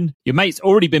distraction. Your mate's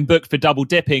already been booked for double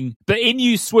dipping, but in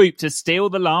you swoop to steal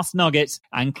the last nugget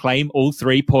and claim all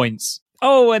 3 points.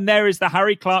 Oh, and there is the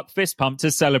Harry Clark fist pump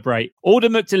to celebrate. Order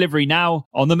McDelivery now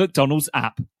on the McDonald's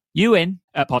app. You in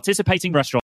at participating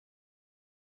restaurants.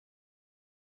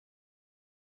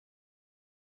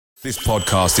 This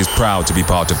podcast is proud to be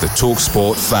part of the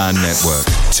TalkSport Fan Network.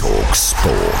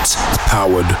 TalkSport.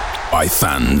 Powered by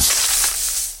fans.